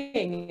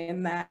playing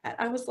in that.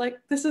 I was like,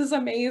 this is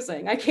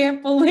amazing. I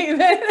can't believe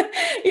it.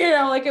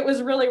 It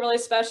was really, really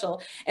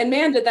special. And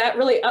man, did that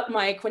really up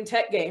my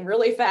quintet game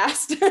really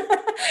fast.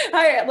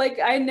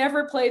 I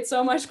never played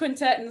so much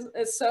quintet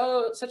in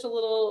such a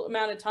little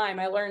amount of time.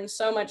 I learned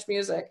so much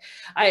music.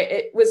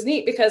 It was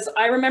neat because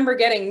I remember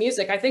getting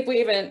music. I think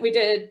we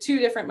did 2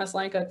 different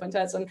Maslanka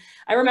quintets, and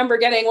I remember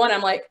getting one.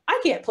 I'm like, I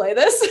can't play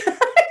this.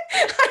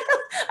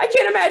 I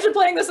can't imagine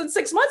playing this in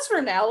 6 months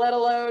from now, let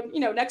alone,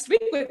 next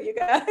week with you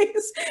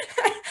guys.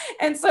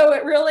 And so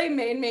it really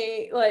made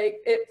me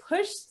it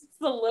pushed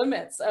the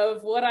limits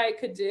of what I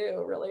could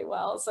do really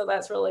well. So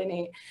that's really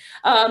neat.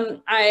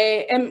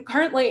 I am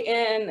currently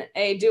in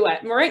a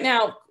duet right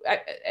now.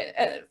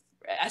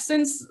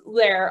 Since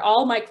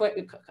all my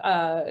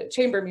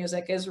chamber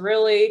music is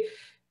really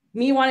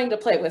me wanting to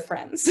play with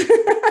friends.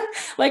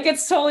 Like,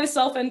 it's totally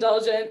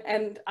self-indulgent,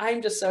 and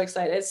I'm just so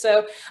excited.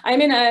 So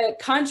I'm in a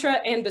contra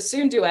and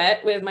bassoon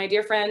duet with my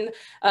dear friend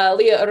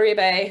Leigh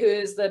Muñoz,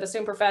 who's the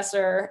bassoon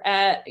professor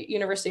at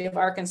University of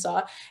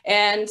Arkansas.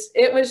 And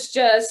it was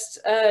just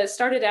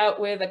started out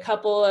with a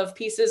couple of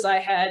pieces I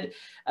had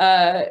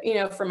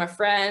from a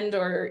friend,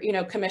 or,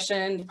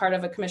 commissioned, part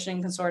of a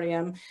commissioning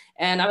consortium.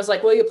 And I was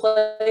like, will you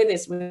play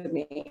this with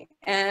me?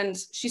 And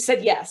she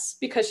said yes,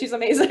 because she's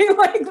amazing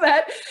like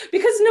that,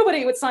 because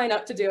nobody would sign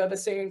up to do a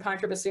bassoon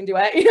contra bassoon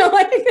duet,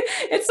 like,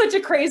 it's such a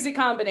crazy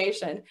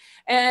combination.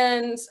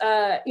 And,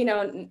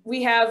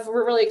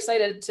 we're really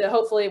excited to,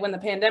 hopefully when the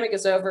pandemic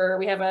is over,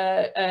 we have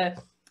a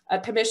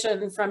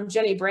commission from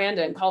Jenny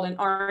Brandon called An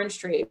Orange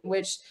Tree,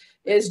 which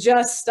is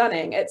just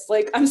stunning. It's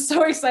like, I'm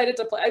so excited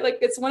to play. Like,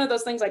 it's one of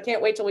those things I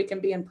can't wait till we can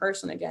be in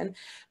person again,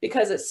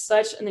 because it's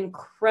such an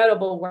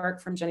incredible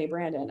work from Jenny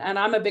Brandon. And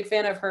I'm a big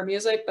fan of her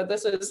music, but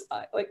this is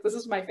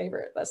my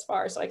favorite thus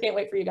far. So I can't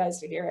wait for you guys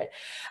to hear it.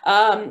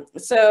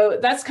 So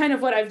that's kind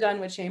of what I've done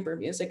with chamber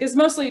music, is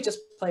mostly just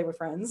play with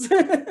friends.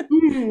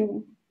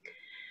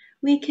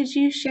 Leigh, could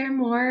you share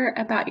more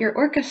about your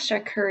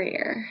orchestra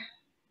career?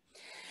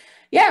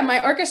 Yeah,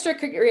 my orchestra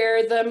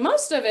career, the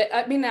most of it,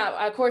 now,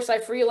 of course, I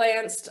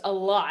freelanced a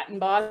lot in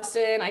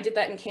Boston. I did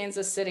that in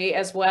Kansas City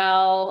as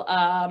well.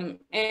 And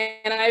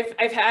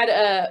I've had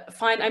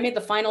I made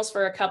the finals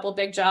for a couple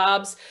big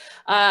jobs.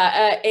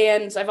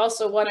 And I've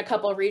also won a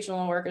couple of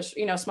regional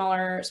orchestras,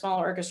 smaller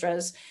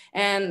orchestras.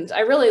 And I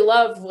really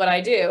love what I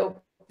do.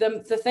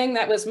 The thing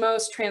that was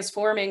most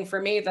transforming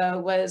for me, though,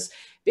 was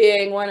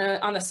being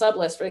on the sub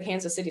list for the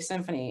Kansas City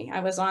Symphony. I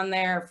was on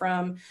there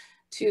from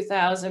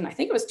 2000, I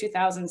think it was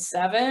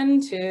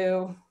 2007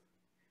 to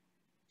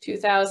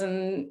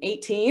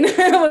 2018.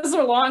 It was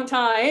a long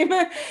time.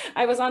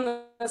 I was on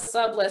the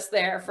sub list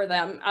there for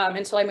them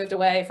until I moved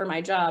away for my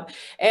job.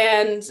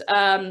 And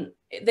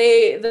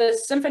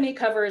the symphony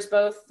covers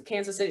both the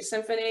Kansas City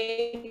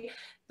Symphony,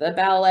 the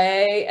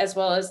ballet, as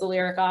well as the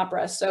lyric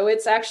opera. So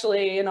it's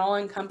actually an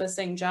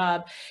all-encompassing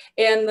job.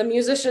 And the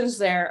musicians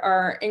there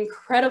are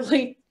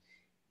incredibly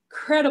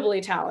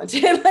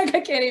talented. Like,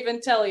 I can't even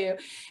tell you.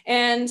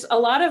 And a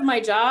lot of my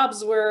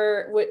jobs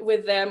were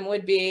with them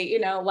would be,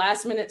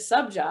 last minute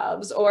sub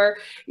jobs, or,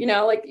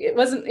 like, it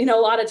wasn't, a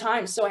lot of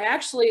times. So I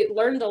actually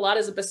learned a lot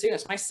as a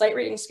bassoonist. My sight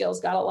reading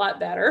skills got a lot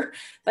better,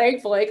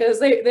 thankfully, because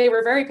they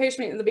were very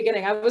patient in the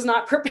beginning. I was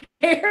not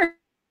prepared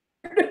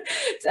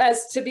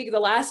as to be the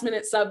last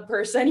minute sub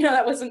person.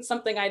 That wasn't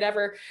something I'd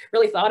ever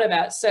really thought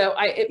about. So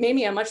it made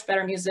me a much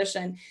better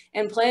musician,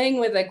 and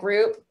playing with a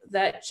group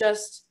that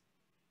just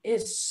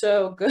is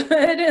so good.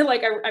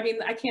 Like,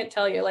 I can't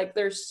tell you, like,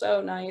 they're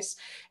so nice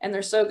and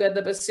they're so good.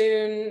 The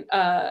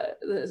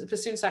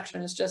bassoon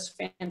section is just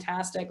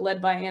fantastic,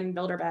 led by Ann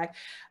Bilderback.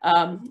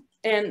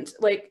 And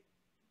like,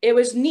 it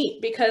was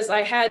neat because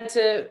I had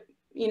to,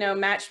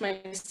 match my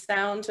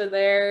sound to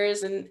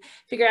theirs and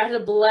figure out how to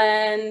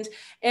blend.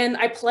 And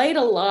I played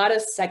a lot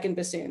of second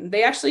bassoon.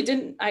 They actually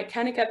didn't, I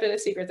kind of kept it a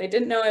secret. They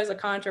didn't know I was a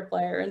contra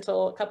player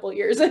until a couple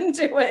years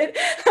into it.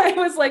 I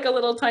was like a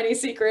little tiny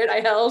secret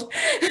I held.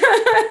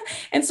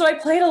 And so I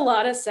played a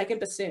lot of second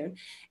bassoon,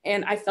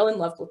 and I fell in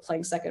love with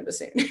playing second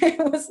bassoon.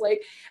 It was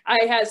like,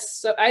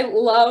 I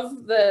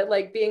love the,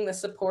 like, being the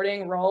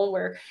supporting role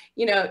where,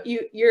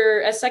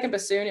 you're a second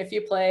bassoon. If you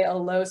play a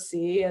low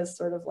C as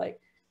sort of like,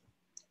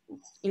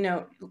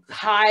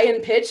 high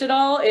in pitch at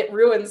all, it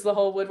ruins the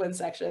whole woodwind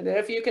section. And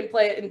if you can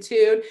play it in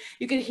tune,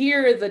 you can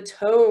hear the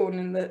tone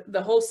and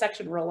the whole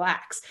section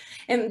relax.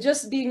 And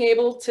just being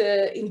able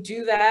to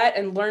do that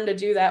and learn to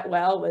do that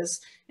well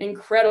was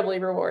incredibly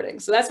rewarding.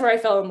 So that's where I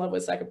fell in love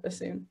with second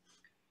bassoon.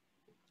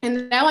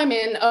 And now I'm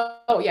in,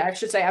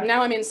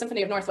 I'm in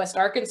Symphony of Northwest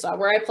Arkansas,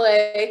 where I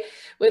play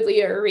with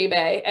Leigh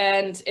Muñoz,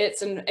 and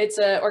it's an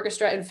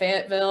orchestra in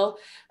Fayetteville,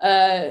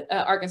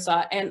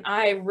 Arkansas. And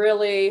I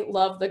really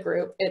love the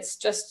group. It's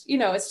just,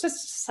 it's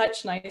just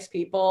such nice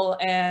people,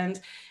 and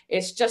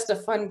it's just a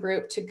fun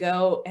group to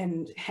go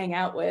and hang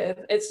out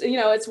with. It's,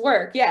 it's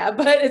work, yeah,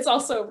 but it's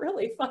also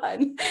really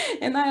fun.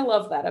 And I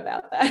love that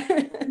about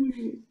that.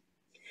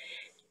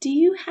 Do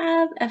you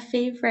have a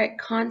favorite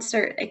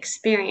concert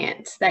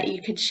experience that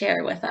you could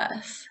share with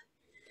us?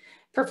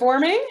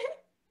 Performing?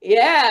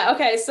 Yeah.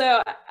 Okay.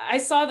 So I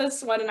saw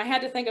this one and I had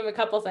to think of a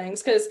couple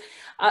things because,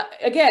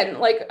 again,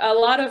 like a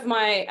lot of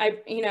I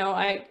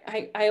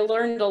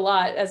learned a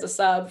lot as a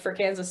sub for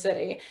Kansas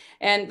City,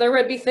 and there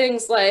would be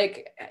things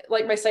like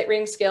my sight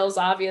reading skills,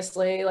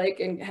 obviously.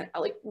 Like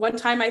one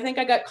time, I think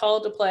I got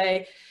called to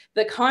play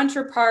the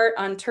contra part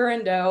on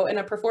Turandot in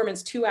a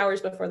performance 2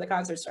 hours before the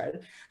concert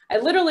started. I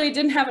literally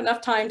didn't have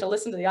enough time to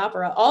listen to the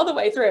opera all the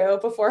way through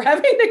before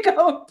having to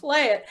go and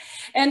play it.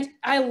 And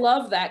I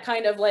love that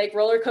kind of like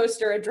roller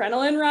coaster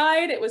adrenaline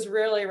ride. It was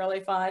really, really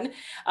fun.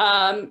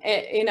 But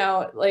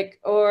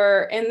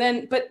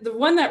the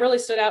one that really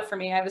stood out for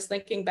me, I was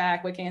thinking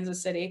back with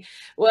Kansas City,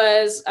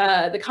 was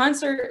the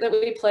concert that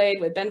we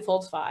played with Ben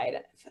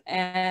Folds-Fide.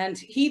 And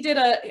he did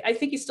I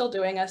think he's still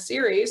doing a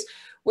series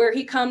where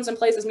he comes and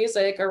plays his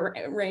music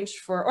arranged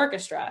for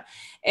orchestra.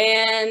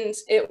 And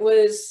it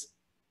was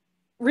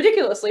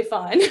ridiculously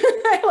fun.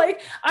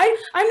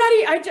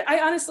 I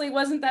honestly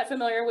wasn't that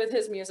familiar with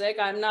his music.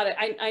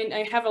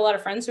 I have a lot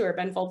of friends who are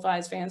Ben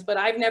Folds fans, but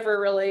I've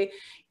never really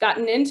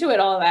gotten into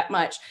it all that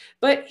much.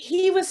 But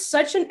he was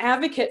such an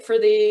advocate for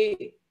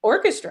the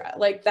orchestra.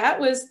 Like, that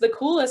was the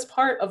coolest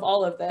part of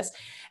all of this.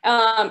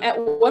 At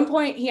one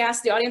point, he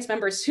asked the audience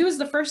members, who was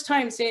the first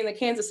time seeing the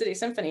Kansas City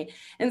Symphony?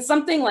 And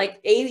something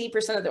like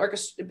 80% of the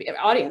orchestra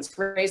audience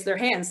raised their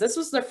hands. This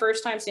was their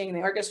first time seeing the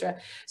orchestra.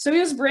 So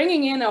he was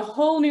bringing in a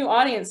whole new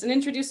audience and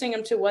introducing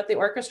them to what the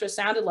orchestra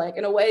sounded like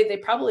in a way they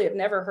probably have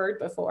never heard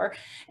before.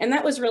 And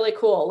that was really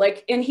cool.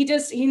 Like, and he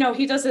does, he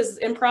does his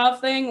improv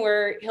thing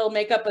where he'll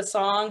make up a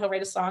song, he'll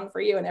write a song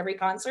for you in every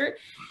concert.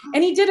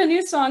 And he did a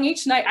new song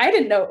each night. I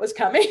didn't know it was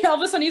coming. All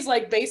of a sudden he's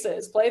like,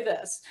 basses, play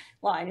this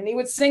line, and he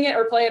would sing it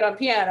or play it on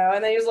piano,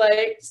 and then he was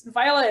like,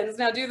 violins,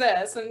 now do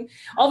this, and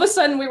all of a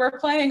sudden we were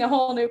playing a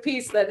whole new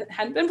piece that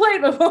hadn't been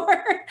played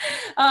before.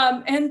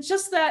 And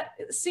just that,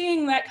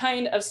 seeing that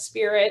kind of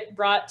spirit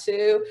brought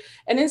to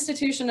an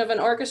institution of an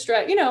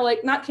orchestra,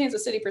 like not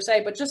Kansas City per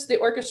se, but just the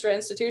orchestra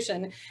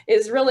institution,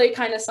 is really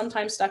kind of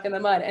sometimes stuck in the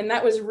mud. And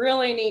that was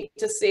really neat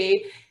to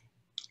see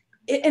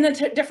it in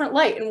a different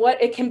light and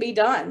what it can be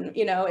done,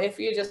 if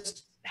you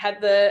just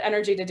had the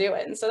energy to do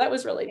it. And so that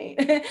was really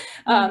neat.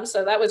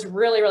 So that was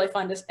really, really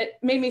fun. It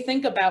made me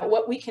think about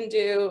what we can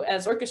do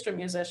as orchestra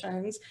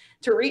musicians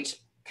to reach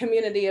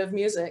community of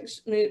music,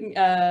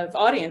 of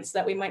audience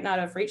that we might not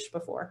have reached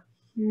before.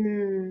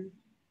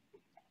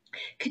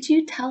 Could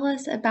you tell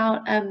us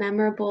about a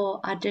memorable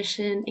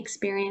audition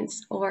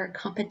experience or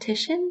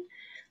competition?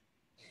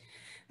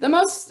 The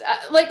most,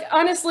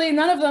 honestly,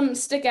 none of them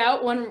stick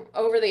out one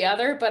over the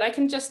other, but I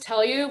can just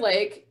tell you,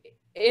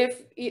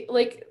 if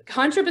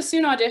contra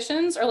bassoon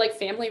auditions are like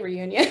family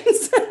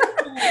reunions.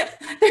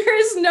 There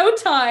is no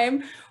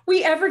time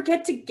we ever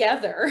get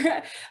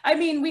together. I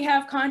mean, we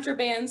have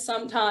contrabands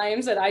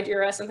sometimes at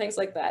IGRS and things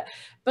like that,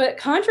 but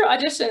contra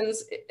auditions,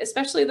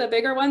 especially the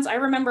bigger ones, I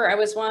remember I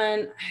was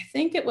one, I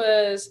think it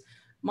was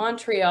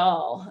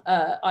Montreal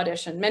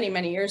audition many,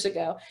 many years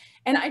ago.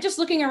 And I just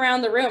looking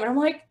around the room and I'm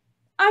like,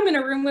 I'm in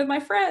a room with my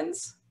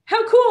friends.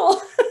 How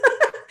cool.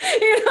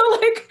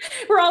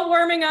 We're all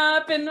warming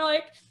up and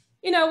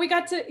we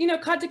got to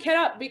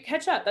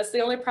catch up. That's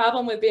the only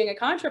problem with being a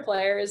contra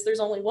player, is there's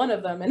only one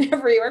of them in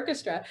every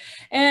orchestra.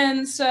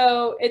 And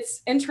so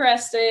it's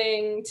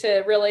interesting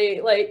to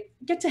really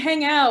get to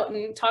hang out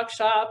and talk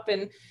shop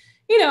and,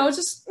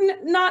 just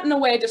not in a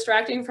way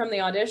distracting from the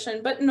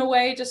audition, but in a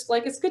way just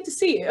it's good to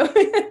see you.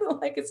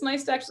 It's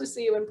nice to actually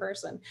see you in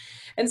person.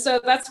 And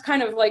so that's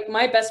kind of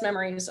my best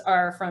memories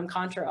are from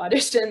contra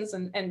auditions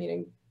and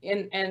meeting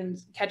and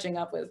catching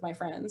up with my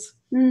friends.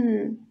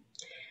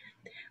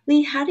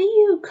 Leigh, how do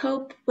you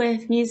cope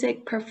with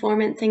music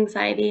performance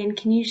anxiety, and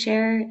can you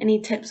share any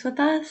tips with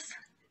us?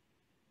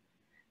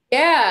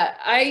 Yeah,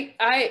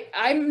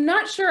 I'm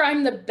not sure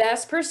I'm the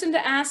best person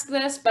to ask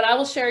this, but I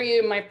will share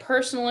you my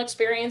personal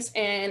experience,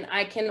 and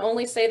I can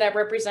only say that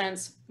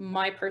represents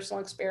my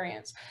personal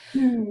experience.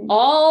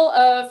 All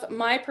of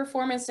my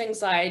performance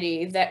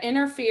anxiety that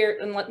interfered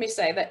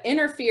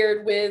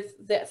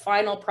with the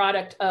final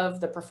product of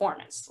the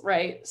performance,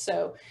 right?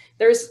 So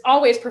there's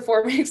always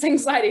performance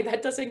anxiety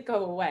that doesn't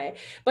go away,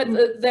 but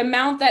the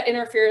amount that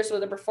interferes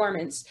with the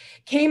performance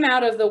came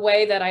out of the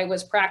way that I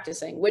was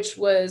practicing, which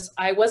was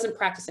I wasn't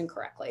practicing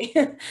correctly.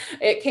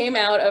 It came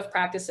out of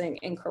practicing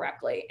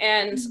incorrectly.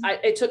 And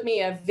it took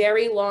me a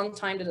very long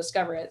time to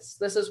discover it.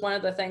 This is one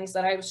of the things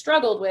that I've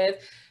struggled with,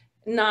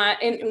 when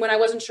I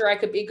wasn't sure I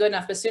could be good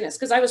enough bassoonist,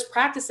 because I was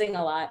practicing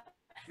a lot,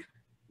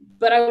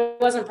 but I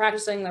wasn't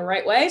practicing the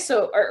right way.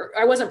 Or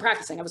I wasn't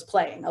practicing, I was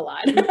playing a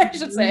lot, I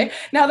should say.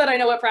 Now that I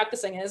know what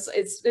practicing is,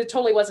 it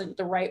totally wasn't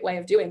the right way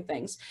of doing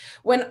things.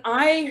 When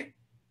I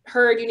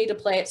heard you need to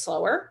play it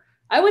slower,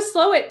 I would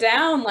slow it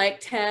down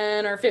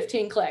 10 or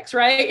 15 clicks,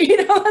 right?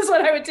 That's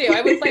what I would do.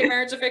 I would play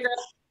Marriage of Figure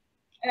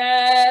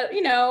at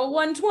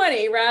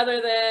 120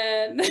 rather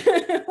than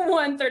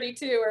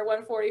 132 or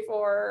 144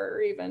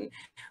 or even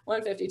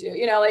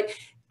 152.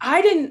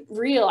 I didn't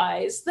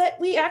realize that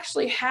we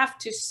actually have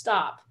to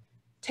stop,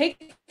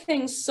 take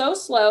things so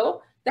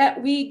slow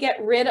that we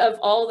get rid of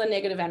all the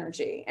negative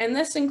energy. And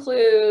this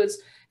includes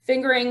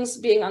fingerings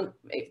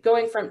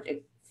going from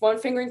one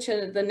fingering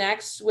to the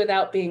next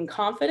without being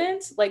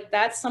confident.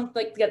 That's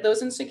something, get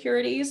those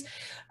insecurities.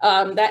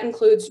 That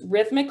includes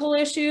rhythmical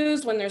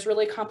issues when there's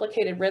really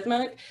complicated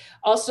rhythmic.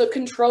 Also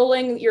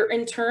controlling your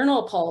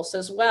internal pulse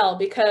as well,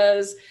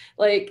 because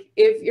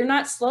if you're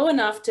not slow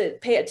enough to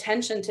pay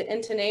attention to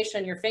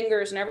intonation, your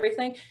fingers and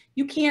everything,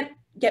 you can't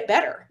get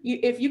better.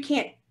 If you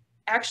can't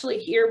actually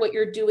hear what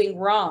you're doing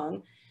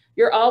wrong,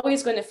 you're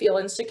always going to feel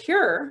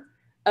insecure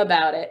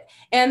about it.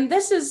 And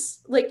this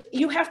is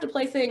you have to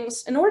play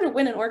things in order to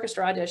win an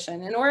orchestra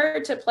audition, in order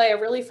to play a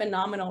really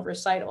phenomenal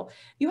recital.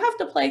 You have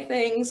to play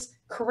things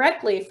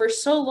correctly for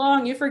so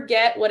long you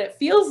forget what it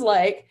feels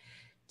like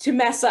to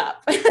mess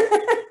up.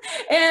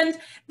 And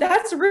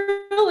that's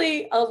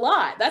really a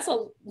lot. That's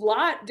a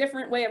lot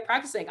different way of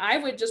practicing. I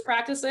would just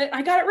practice it.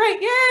 I got it right.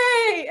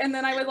 Yay. And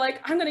then I would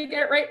like, I'm going to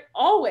get it right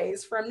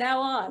always from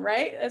now on.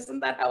 Right. Isn't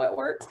that how it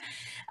works?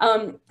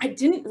 I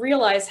didn't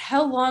realize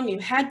how long you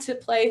had to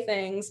play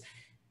things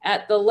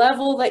at the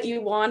level that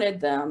you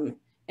wanted them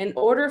in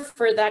order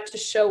for that to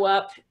show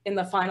up in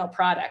the final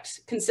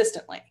product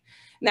consistently.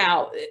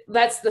 Now,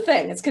 that's the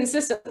thing, it's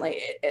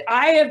consistently.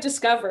 I have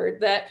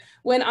discovered that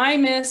when I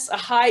miss a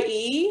high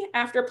E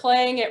after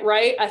playing it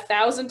right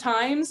 1,000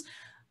 times,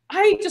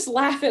 I just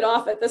laugh it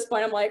off at this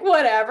point. I'm like,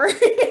 whatever,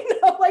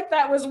 like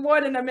that was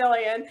 1 in a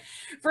million,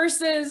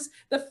 versus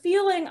the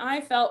feeling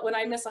I felt when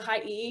I miss a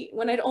high E,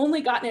 when I'd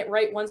only gotten it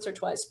right once or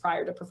twice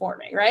prior to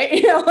performing,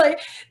 right? Like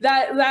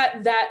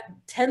that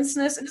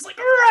tenseness, and it's like,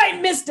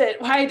 I missed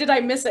it. Why did I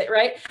miss it,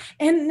 right?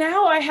 And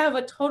now I have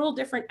a total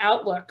different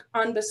outlook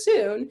on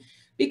bassoon,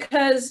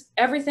 because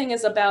everything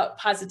is about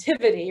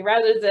positivity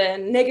rather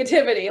than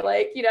negativity.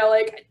 Like,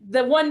 like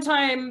the one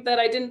time that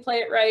I didn't play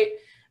it right,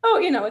 oh,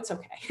 it's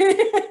okay.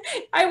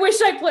 I wish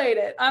I played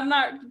it.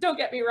 Don't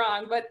get me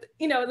wrong, but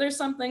there's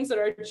some things that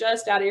are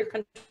just out of your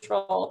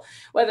control,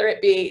 whether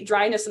it be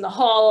dryness in the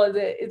hull, or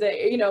the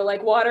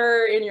like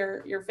water in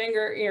your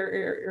finger,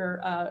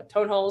 your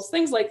tone holes,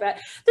 things like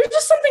that. There's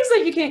just some things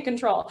that you can't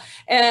control.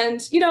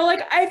 And,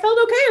 like I felt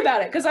okay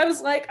about it, because I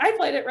was like, I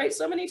played it right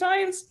so many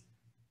times.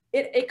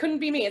 It couldn't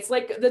be me. It's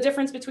like the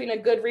difference between a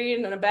good reed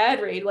and a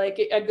bad reed, like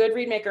a good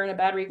reed maker and a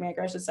bad reed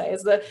maker, I should say,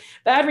 is the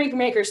bad reed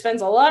maker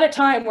spends a lot of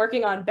time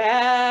working on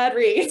bad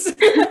reeds.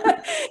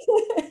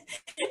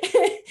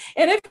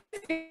 And it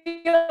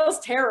feels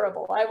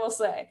terrible, I will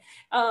say.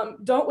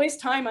 Don't waste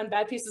time on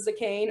bad pieces of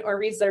cane or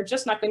reeds that are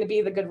just not going to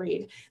be the good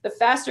reed. The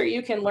faster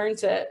you can learn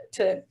to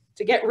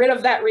get rid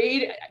of that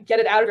reed,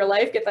 get it out of your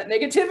life, get that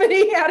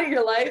negativity out of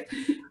your life,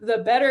 the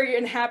better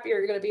and happier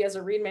you're going to be as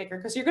a reed maker,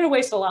 because you're going to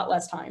waste a lot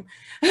less time.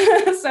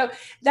 So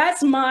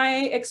that's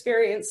my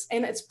experience,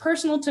 and it's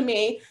personal to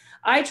me.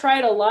 I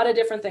tried a lot of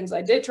different things.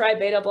 I did try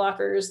beta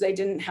blockers. They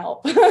didn't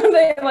help.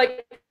 There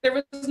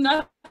was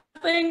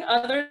nothing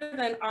other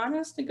than,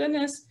 honest to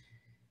goodness,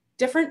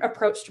 different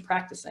approach to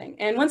practicing.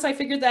 And once I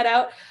figured that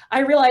out, I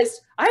realized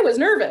I was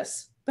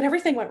nervous, but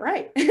everything went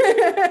right.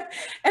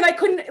 And I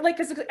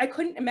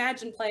couldn't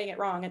imagine playing it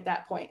wrong at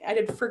that point. I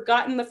had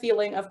forgotten the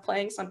feeling of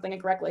playing something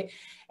incorrectly,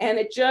 and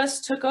it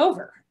just took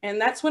over. And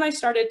that's when I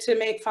started to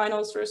make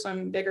finals for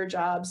some bigger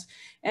jobs,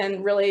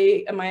 and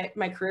really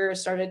my career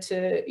started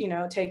to,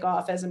 take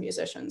off as a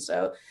musician.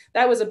 So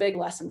that was a big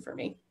lesson for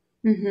me.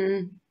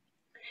 Mm-hmm.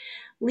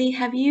 Leigh,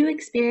 have you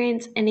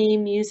experienced any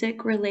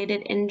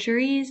music-related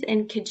injuries,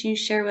 and could you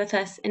share with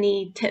us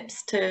any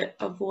tips to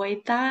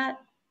avoid that?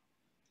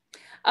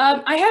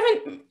 I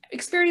haven't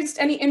experienced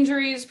any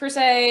injuries per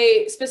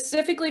se,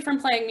 specifically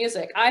from playing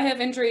music. I have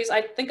injuries.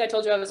 I think I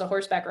told you I was a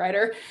horseback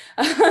rider.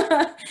 When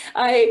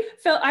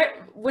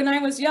I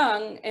was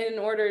young, in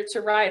order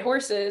to ride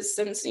horses,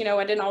 since,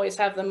 I didn't always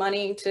have the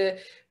money to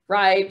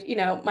ride,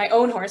 my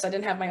own horse. I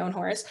didn't have my own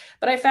horse,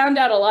 but I found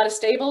out a lot of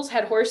stables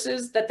had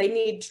horses that they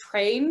need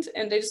trained,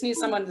 and they just need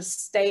someone to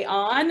stay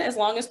on as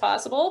long as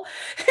possible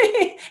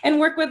and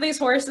work with these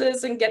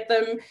horses and get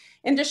them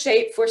into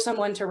shape for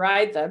someone to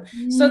ride them.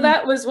 So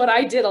that was what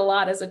I did a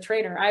lot as a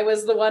trainer. I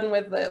was the one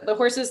with the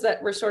horses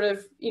that were sort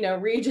of,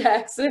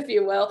 rejects, if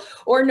you will,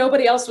 or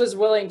nobody else was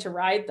willing to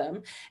ride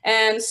them.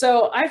 And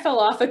so I fell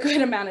off a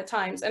good amount of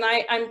times. And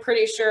I'm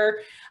pretty sure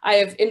I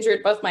have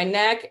injured both my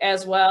neck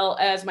as well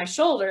as my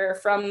shoulder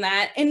from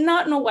that, and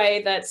not in a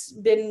way that's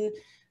been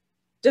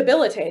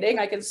debilitating.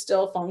 I can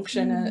still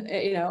function,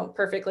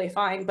 perfectly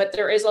fine, but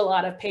there is a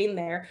lot of pain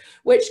there,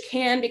 which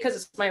can, because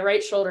it's my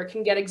right shoulder,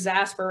 can get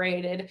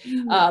exasperated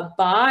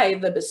by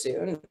the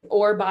bassoon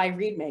or by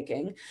reed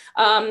making.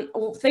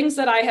 Things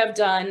that I have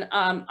done,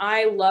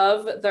 I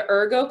love the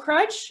ergo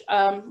crutch.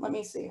 Let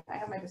me see, I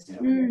have my bassoon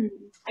over here.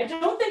 I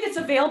don't think it's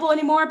available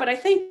anymore, but I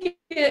think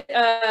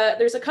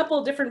there's a couple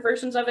of different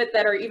versions of it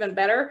that are even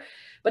better.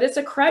 But it's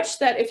a crutch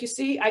that, if you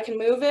see, I can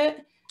move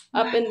it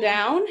up and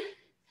down.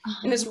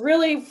 And it's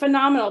really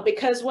phenomenal,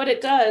 because what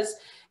it does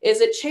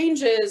is it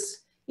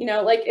changes,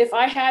 like if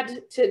I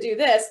had to do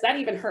this, that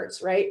even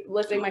hurts, right?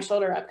 Lifting my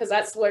shoulder up, because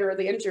that's where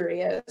the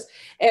injury is.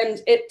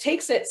 And it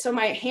takes it so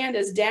my hand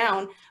is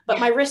down, but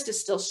my wrist is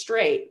still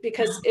straight,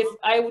 because if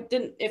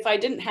I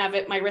didn't have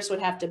it, my wrist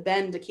would have to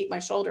bend to keep my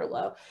shoulder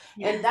low.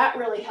 And that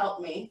really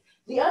helped me.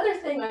 The other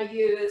thing I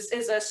use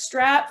is a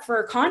strap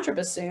for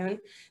contrabassoon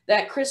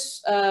that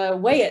Chris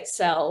Wyatt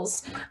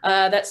sells.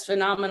 That's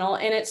phenomenal.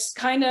 And it's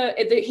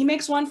he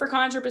makes one for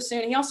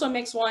contrabassoon. He also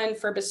makes one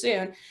for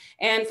bassoon.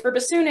 And for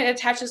bassoon, it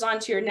attaches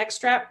onto your neck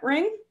strap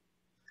ring.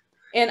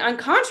 And on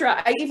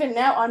contra, even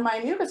now on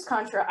my Mucus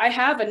contra, I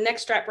have a neck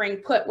strap ring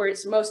put where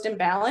it's most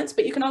imbalanced,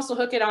 but you can also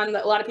hook it on,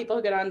 a lot of people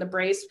hook it on the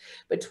brace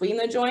between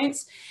the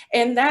joints.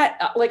 And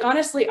that,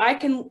 honestly, I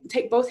can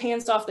take both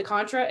hands off the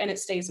contra and it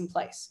stays in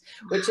place,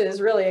 which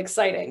is really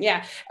exciting.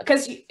 Yeah,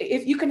 because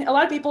if you can, a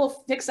lot of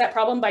people fix that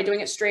problem by doing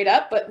it straight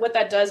up, but what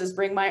that does is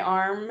bring my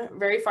arm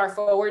very far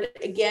forward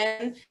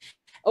again.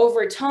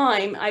 over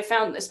time, I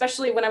found,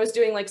 especially when I was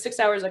doing like 6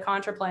 hours of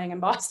contra playing in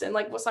Boston,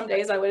 like, well, some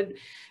days I would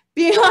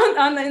be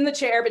in the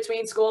chair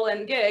between school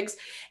and gigs,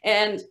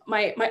 and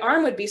my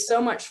arm would be so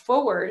much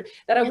forward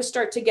that I would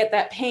start to get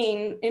that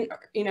pain in,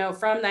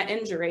 from that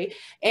injury.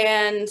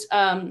 And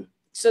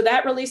so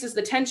that releases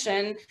the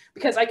tension,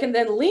 because I can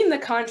then lean the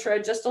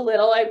contra just a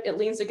little. It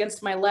leans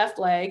against my left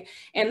leg,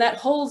 and that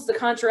holds the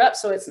contra up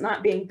so it's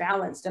not being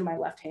balanced in my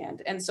left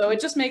hand. And so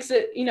it just makes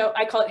it,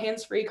 I call it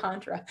hands-free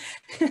contra.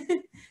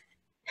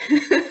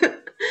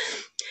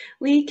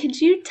 Leigh, could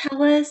you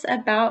tell us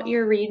about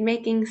your reed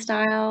making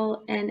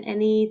style and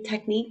any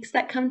techniques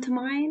that come to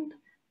mind?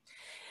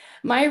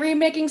 My reed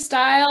making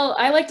style,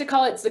 I like to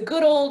call it the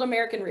good old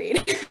American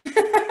reed.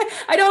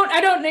 I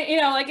don't,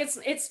 like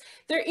it's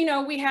there,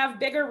 we have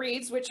bigger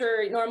reeds, which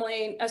are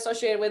normally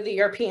associated with the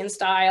European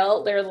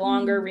style. They're the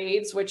longer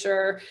reeds, which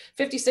are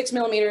 56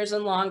 millimeters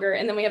and longer.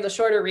 And then we have the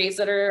shorter reeds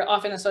that are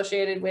often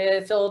associated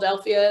with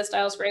Philadelphia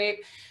style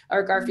scrape,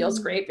 or Garfield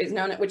scrape is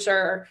known, which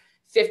are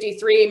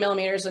 53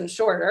 millimeters and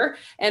shorter.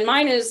 And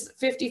mine is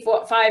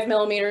 55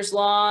 millimeters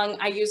long.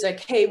 I use a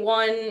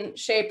K1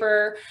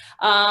 shaper.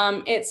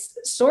 It's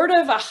sort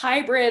of a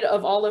hybrid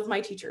of all of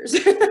my teachers.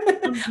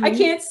 I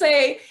can't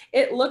say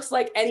it looks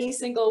like any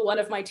single one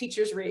of my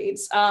teachers'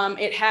 reeds.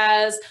 It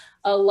has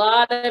a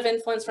lot of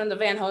influence from the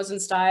Van Hosen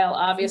style,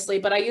 obviously,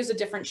 but I use a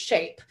different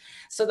shape.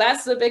 So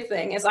that's the big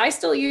thing, is I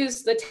still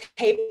use the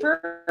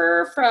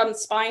taper from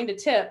spine to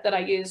tip that I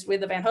used with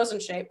the Van Hosen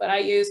shape, but I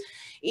use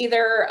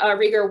either a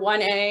Rieger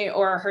 1A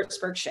or a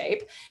Hertzberg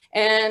shape.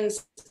 And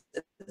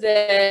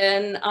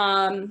then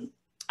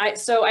I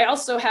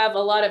also have a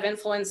lot of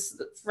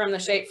influence from the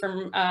shape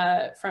from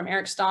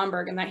Eric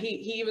Stomberg, and that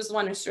he was the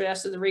one who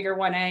suggested the Rieger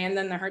 1A and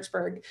then the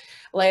Hertzberg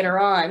later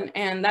on.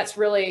 And that's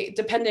really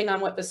depending on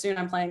what bassoon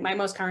I'm playing. My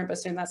most current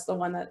bassoon, that's the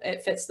one that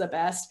it fits the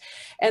best.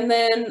 And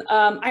then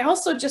I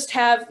also just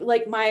have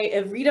like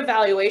my reed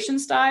evaluation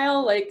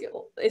style. Like,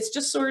 it's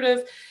just sort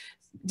of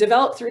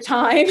developed through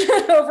time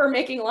over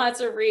making lots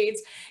of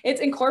reeds. It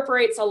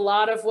incorporates a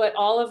lot of what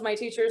all of my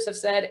teachers have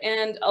said,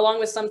 and along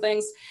with some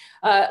things,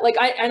 like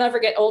I never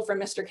get old from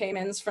Mr.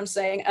 Kamens from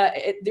saying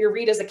your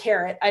reed is a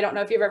carrot. I don't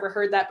know if you've ever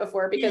heard that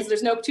before, because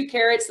there's no two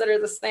carrots that are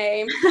the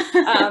same.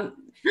 And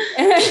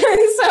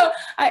so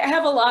I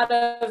have a lot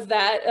of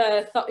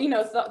that,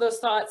 those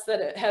thoughts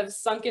that have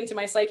sunk into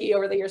my psyche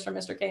over the years from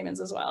Mr.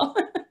 Kamens as well.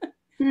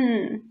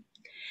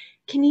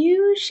 Can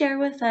you share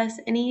with us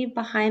any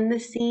behind the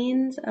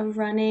scenes of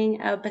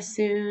running a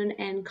bassoon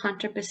and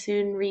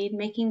contrabassoon reed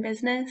making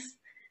business?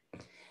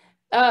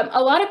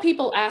 A lot of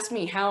people ask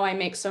me how I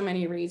make so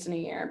many reeds in a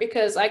year,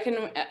 because I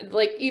can,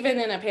 like, even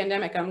in a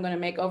pandemic, I'm going to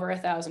make over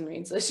 1,000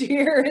 reeds this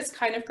year. It's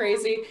kind of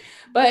crazy,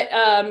 but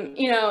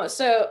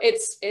so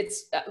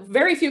it's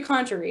very few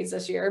contra reeds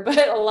this year,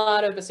 but a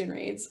lot of bassoon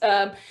reeds.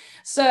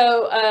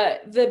 So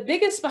the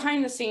biggest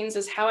behind the scenes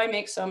is how I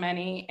make so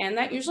many, and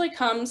that usually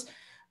comes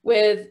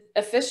with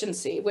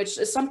efficiency, which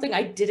is something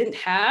I didn't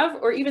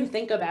have or even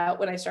think about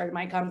when I started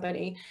my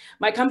company.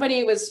 My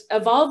company was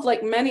evolved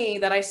like many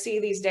that I see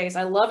these days.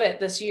 I love it.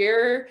 This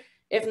year,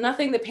 if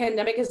nothing, the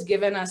pandemic has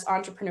given us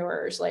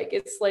entrepreneurs. Like,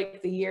 it's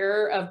like the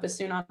year of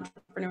bassoon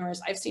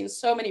entrepreneurs. I've seen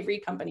so many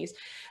reed companies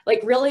like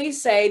really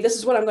say, this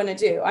is what I'm going to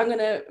do. I'm going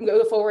to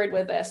go forward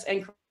with this,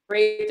 and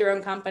create their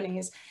own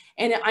companies.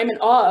 And I'm in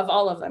awe of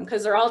all of them,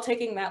 because they're all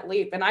taking that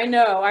leap. And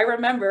I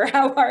remember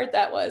how hard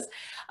that was.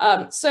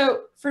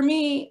 So for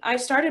me, I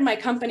started my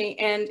company,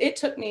 and it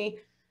took me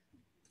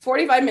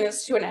 45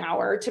 minutes to an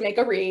hour to make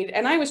a reed.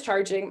 And I was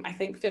charging, I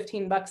think,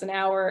 $15 an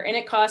hour, and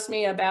it cost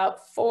me about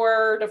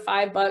 $4 to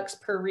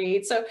 $5 per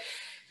reed. So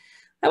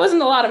that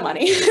wasn't a lot of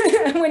money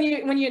when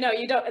you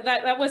don't,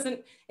 that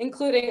wasn't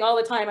including all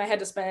the time I had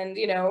to spend,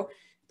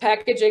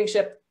 packaging,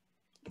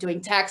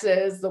 doing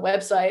taxes, the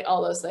website,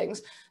 all those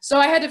things. So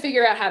I had to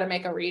figure out how to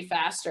make a reed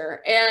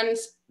faster. And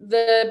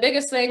the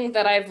biggest thing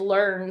that I've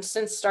learned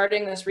since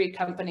starting this reed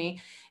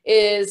company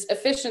is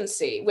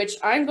efficiency, which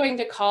I'm going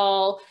to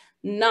call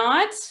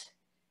not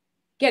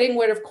getting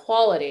rid of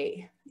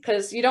quality,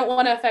 because you don't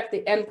want to affect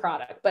the end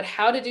product, but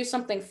how to do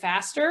something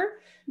faster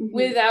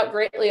without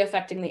greatly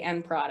affecting the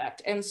end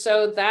product. And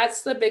so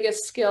that's the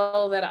biggest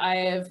skill that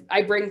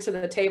I bring to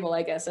the table,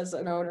 I guess, as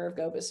an owner of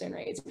Go Bassoon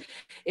Reeds,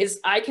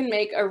 is I can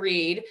make a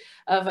reed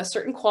of a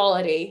certain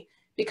quality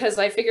because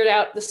I figured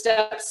out the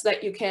steps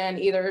that you can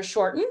either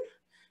shorten,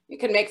 you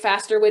can make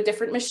faster with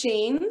different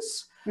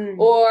machines,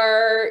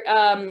 or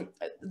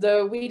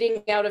the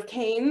weeding out of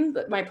cane,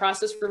 my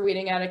process for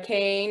weeding out of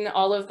cane,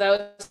 all of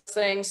those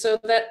things, so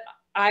that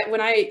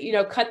when I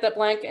cut the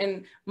blank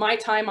and my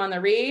time on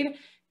the reed,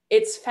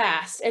 it's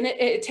fast. And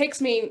it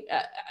takes me,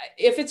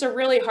 if it's a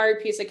really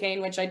hard piece of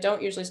cane, which I don't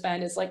usually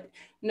spend, is like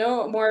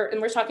no more, and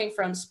we're talking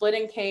from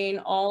splitting cane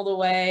all the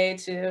way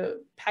to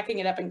packing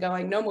it up and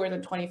going, no more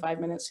than 25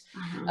 minutes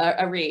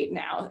a reed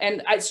now.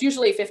 And it's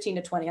usually 15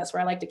 to 20. That's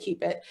where I like to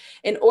keep it,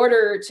 in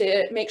order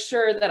to make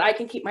sure that I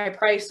can keep my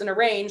price in a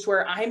range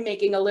where I'm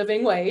making a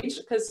living wage,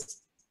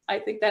 because I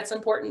think that's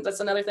important.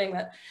 That's another thing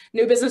that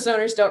new business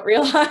owners don't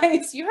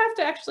realize. You have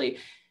to actually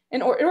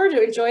in order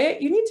to enjoy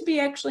it, you need to be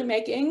actually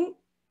making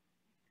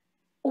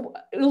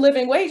a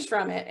living wage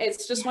from it.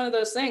 It's just one of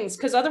those things,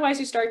 because otherwise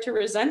you start to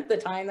resent the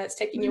time that's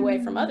taking you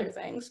away from other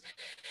things.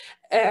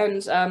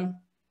 And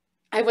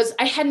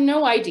I had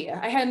no idea.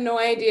 I had no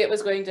idea it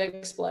was going to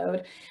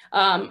explode.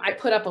 I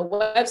put up a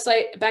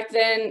website back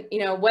then. You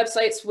know,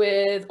 websites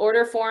with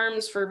order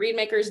forms for reed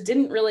makers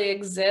didn't really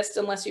exist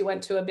unless you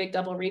went to a big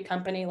double reed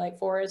company like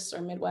Forrest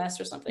or Midwest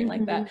or something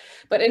like that.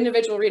 But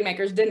individual reed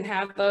makers didn't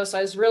have those. So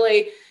I was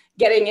really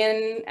getting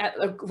in at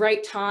the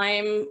right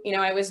time. You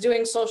know, I was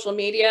doing social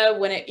media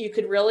when you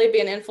could really be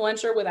an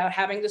influencer without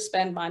having to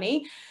spend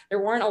money. There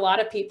weren't a lot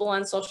of people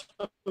on social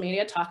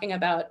media talking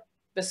about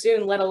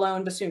bassoon, let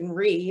alone bassoon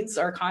reeds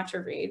or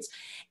contra reeds.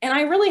 And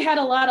I really had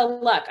a lot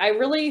of luck. I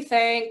really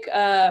thank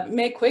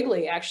Meg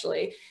Quigley,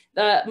 actually.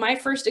 My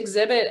first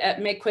exhibit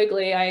at Meg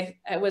Quigley, I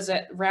was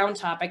at Round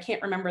Top. I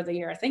can't remember the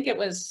year. I think it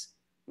was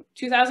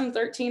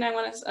 2013.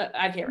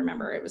 I can't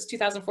remember. It was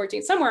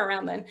 2014, somewhere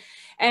around then.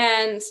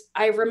 And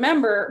I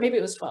remember, maybe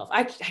it was 12.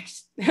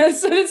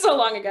 It's so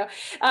long ago.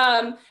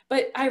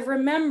 But I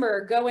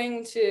remember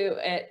going to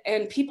it,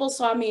 and people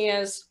saw me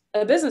as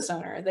a business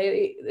owner.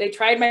 They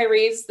tried my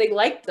reeds, they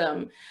liked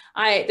them.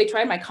 They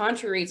tried my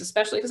contra reeds,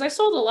 especially because I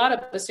sold a lot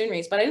of bassoon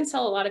reeds, but I didn't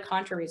sell a lot of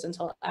contra reeds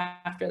until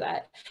after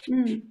that.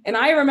 And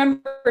I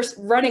remember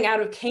running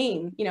out of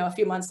cane, you know, a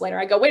few months later.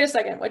 I go, wait a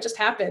second, what just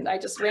happened? I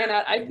just ran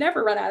out. I've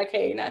never run out of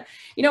cane,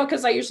 you know,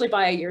 because I usually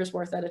buy a year's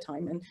worth at a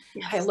time. And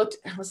I looked,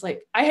 I was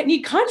like, I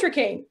need contra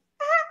cane.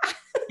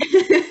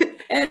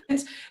 And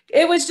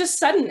it was just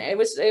sudden. It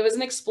was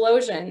an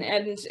explosion,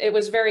 and it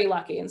was very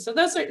lucky. And so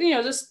those are, you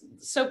know, just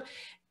so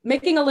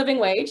making a living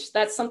wage,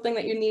 that's something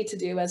that you need to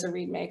do as a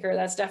reed maker.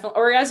 That's definitely,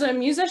 or as a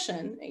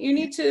musician, you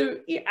need to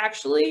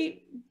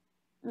actually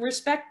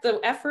respect the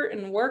effort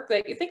and work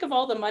that you think of,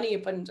 all the money you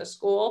put into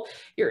school,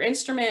 your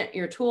instrument,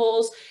 your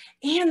tools,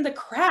 and the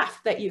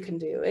craft that you can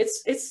do.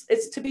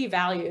 It's to be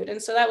valued.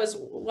 And so that was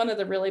one of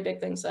the really big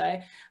things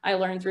that I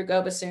learned through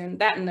Go Bassoon,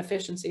 that and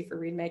efficiency for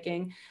reed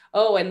making.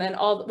 Oh, and then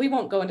we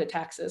won't go into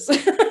taxes.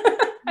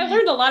 I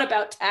learned a lot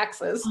about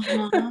taxes.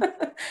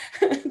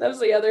 That was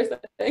the other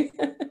thing.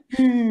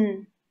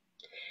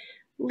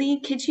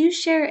 Leigh, could you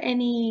share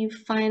any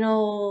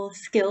final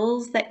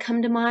skills that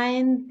come to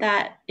mind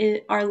that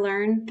are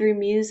learned through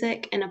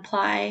music and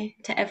apply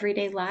to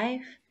everyday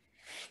life?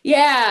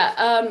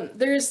 Yeah,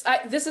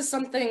 this is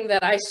something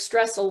that I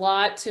stress a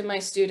lot to my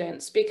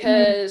students,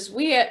 because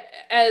we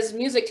as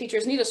music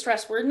teachers need to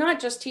stress, we're not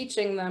just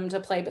teaching them to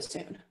play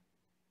bassoon.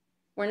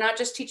 We're not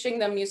just teaching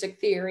them music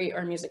theory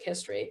or music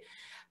history.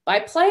 By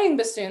playing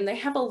bassoon, they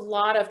have a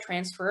lot of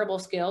transferable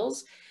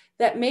skills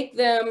that make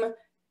them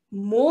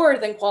more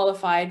than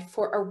qualified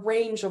for a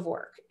range of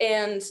work.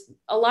 And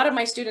a lot of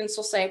my students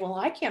will say, well,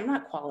 I'm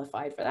not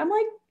qualified for that. I'm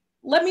like,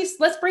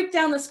 let's break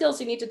down the skills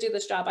you need to do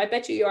this job. I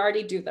bet you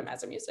already do them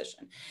as a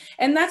musician.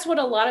 And that's what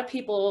a lot of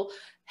people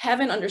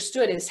haven't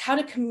understood, is how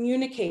to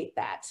communicate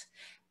that.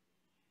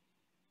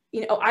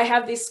 You know, I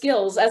have these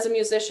skills as a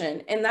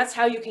musician, and that's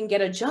how you can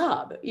get a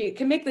job. You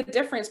can make the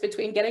difference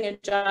between getting a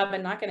job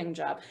and not getting a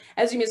job.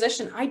 As a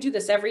musician, I do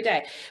this every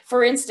day.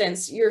 For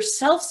instance, you're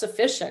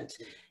self-sufficient.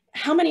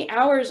 How many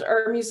hours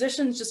are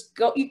musicians just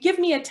go, you give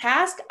me a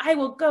task, I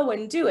will go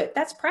and do it.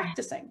 That's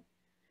practicing,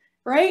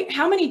 right?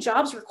 How many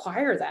jobs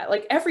require that?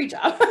 Like every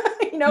job,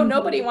 you know,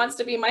 nobody wants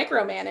to be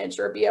micromanaged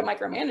or be a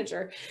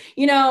micromanager.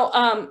 You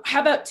know,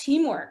 how about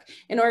teamwork?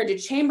 In order to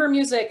chamber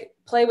music,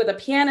 play with a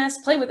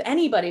pianist, play with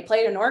anybody,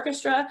 play in an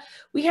orchestra,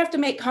 we have to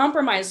make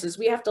compromises.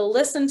 We have to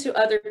listen to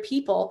other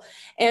people,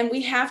 and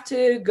we have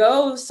to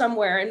go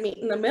somewhere and meet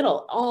in the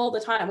middle all the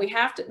time. We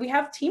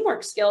have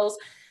teamwork skills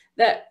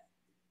that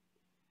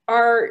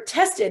are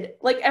tested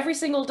like every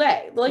single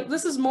day. Like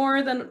this is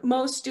more than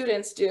most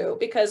students do,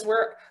 because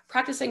we're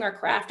practicing our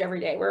craft every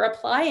day. We're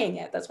applying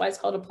it. That's why it's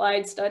called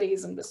applied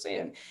studies in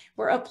bassoon.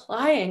 We're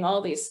applying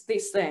all these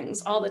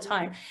things all the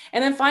time.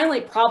 And then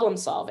finally, problem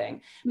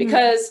solving,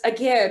 because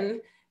again,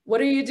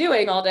 what are you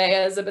doing all day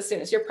as a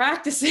bassoonist? You're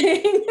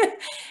practicing.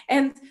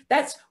 And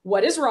that's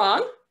what is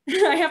wrong.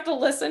 I have to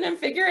listen and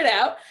figure it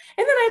out.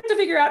 And then I have to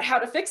figure out how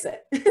to fix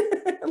it.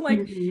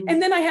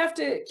 And then I have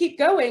to keep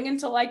going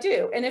until I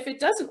do. And if it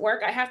doesn't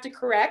work, I have to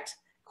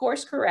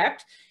course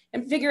correct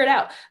and figure it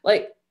out.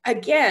 Like,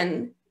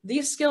 again,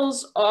 these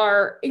skills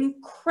are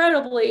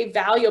incredibly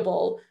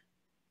valuable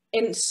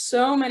in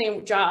so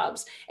many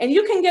jobs. And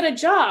you can get a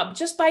job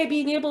just by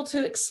being able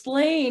to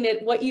explain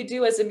what you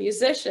do as a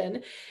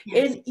musician.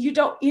 Yes. And you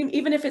don't,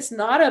 even if it's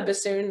not a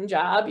bassoon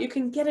job, you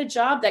can get a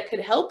job that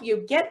could help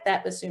you get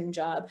that bassoon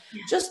job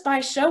just by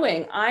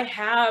showing I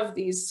have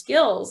these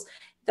skills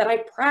that I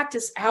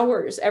practice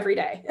hours every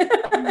day.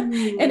 And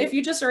if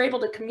you just are able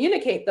to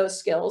communicate those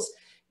skills,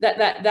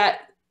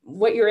 that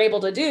what you're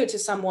able to do to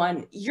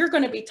someone, you're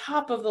going to be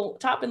top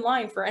in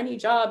line for any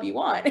job you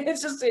want.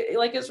 It's just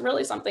like, it's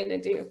really something to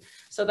do.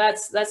 So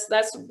that's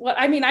what,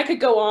 I mean, I could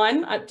go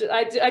on.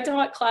 I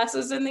taught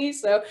classes in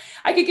these, so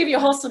I could give you a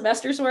whole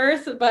semester's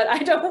worth, but I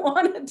don't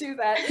want to do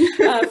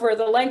that for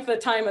the length of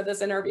time of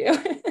this interview.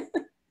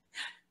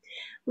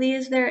 Leigh,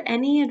 is there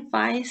any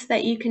advice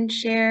that you can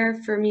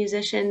share for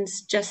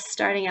musicians just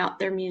starting out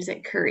their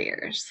music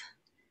careers?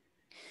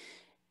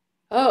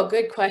 Oh,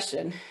 good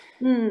question.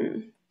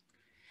 Hmm.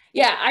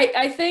 Yeah,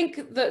 I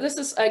think that this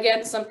is,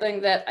 again,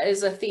 something that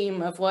is a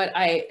theme of what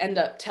I end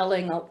up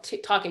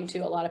talking to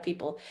a lot of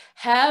people.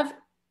 Have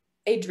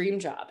a dream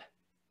job.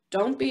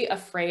 Don't be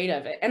afraid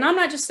of it. And I'm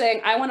not just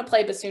saying I want to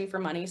play bassoon for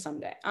money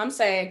someday. I'm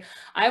saying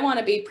I want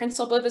to be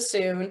principal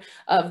bassoon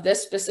of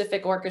this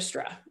specific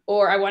orchestra,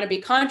 or I want to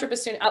be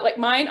contrabassoon. Like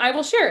mine, I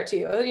will share it to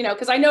you,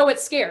 because I know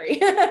it's scary.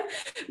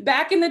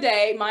 Back in the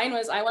day, mine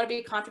was I want to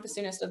be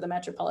contrabassoonist of the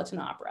Metropolitan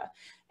Opera.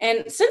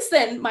 And since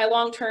then, my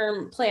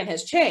long-term plan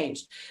has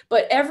changed.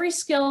 But every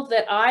skill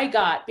that I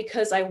got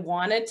because I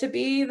wanted to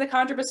be the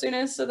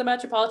contrabassoonist of the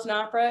Metropolitan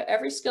Opera,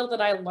 every skill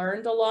that I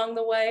learned along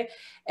the way,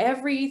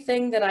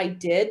 everything that I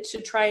did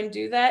to try and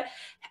do that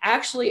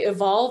actually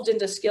evolved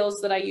into skills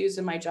that I use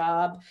in my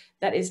job.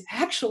 That is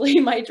actually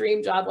my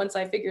dream job once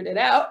I figured it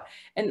out.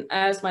 And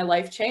as my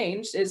life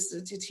changed,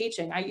 is to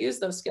teaching. I use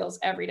those skills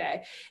every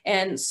day.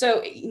 And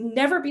so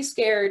never be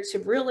scared to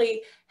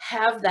really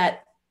have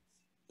that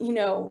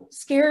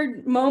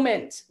scared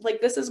moment, like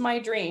this is my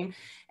dream.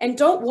 And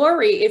don't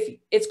worry if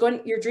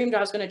your dream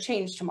job is going to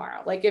change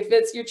tomorrow. Like if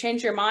you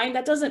change your mind,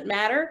 that doesn't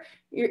matter.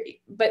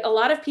 But a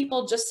lot of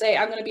people just say,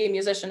 I'm going to be a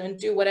musician and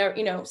do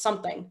whatever,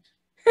 something.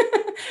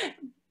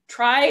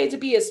 Try to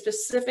be as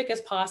specific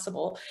as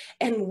possible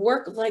and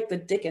work like the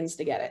dickens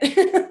to get it.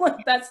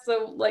 That's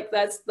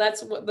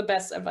what the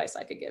best advice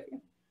I could give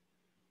you.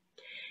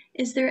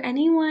 Is there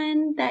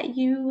anyone that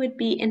you would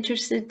be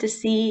interested to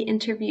see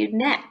interviewed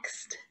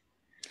next?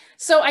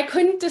 So I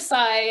couldn't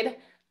decide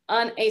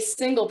on a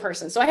single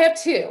person. So I have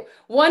two.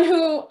 One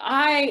who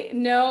I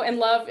know and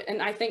love,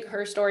 and I think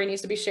her story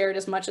needs to be shared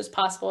as much as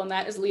possible, and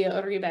that is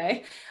Leah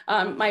Uribe,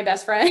 my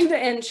best friend,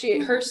 and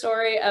her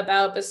story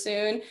about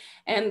bassoon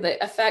and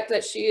the effect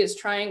that she is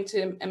trying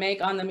to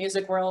make on the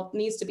music world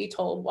needs to be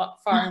told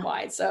far and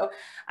wide. So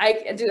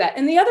I do that.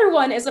 And the other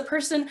one is a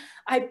person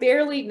I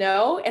barely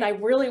know and I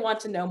really want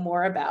to know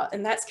more about,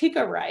 and that's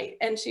Kika Wright.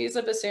 And she's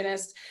a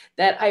bassoonist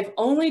that I've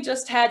only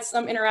just had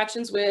some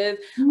interactions with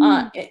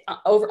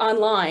over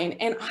online,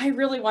 and I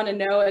really want to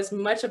know as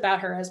much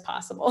about her as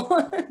possible.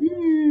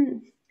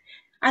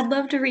 I'd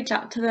love to reach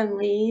out to them,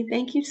 Leigh.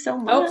 Thank you so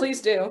much. Oh,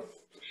 please do.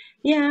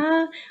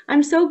 Yeah,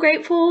 I'm so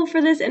grateful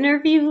for this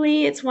interview,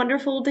 Leigh. It's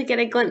wonderful to get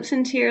a glimpse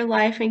into your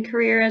life and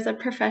career as a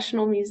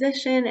professional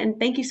musician, and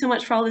thank you so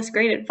much for all this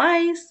great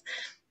advice.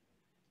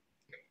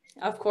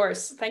 Of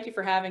course. Thank you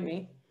for having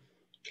me.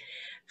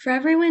 For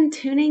everyone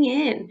tuning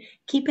in,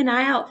 keep an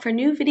eye out for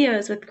new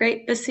videos with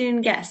great bassoon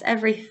guests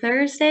every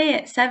Thursday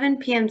at 7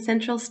 p.m.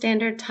 Central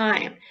Standard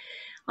Time.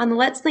 On the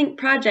Let's Link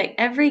project,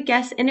 every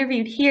guest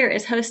interviewed here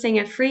is hosting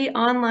a free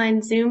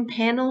online Zoom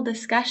panel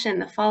discussion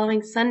the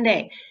following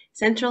Sunday,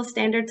 Central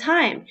Standard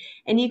Time,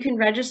 and you can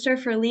register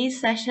for Leigh's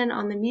session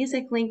on the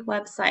Music Link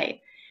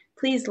website.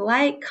 Please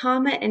like,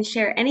 comment, and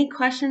share any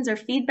questions or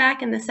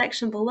feedback in the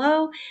section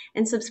below,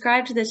 and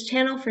subscribe to this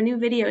channel for new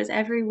videos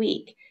every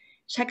week.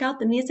 Check out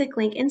the Music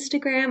Link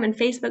Instagram and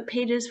Facebook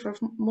pages for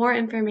more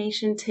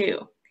information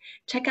too.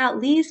 Check out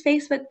Leigh's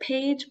Facebook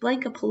page,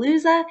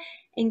 Blankapalooza,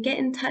 and get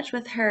in touch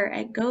with her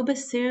at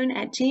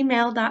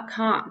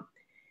gobassoon@gmail.com.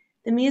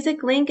 The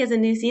Music Link is a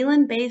New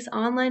Zealand-based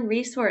online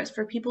resource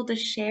for people to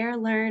share,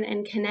 learn,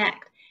 and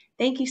connect.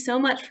 Thank you so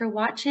much for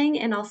watching,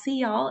 and I'll see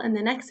y'all in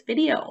the next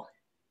video.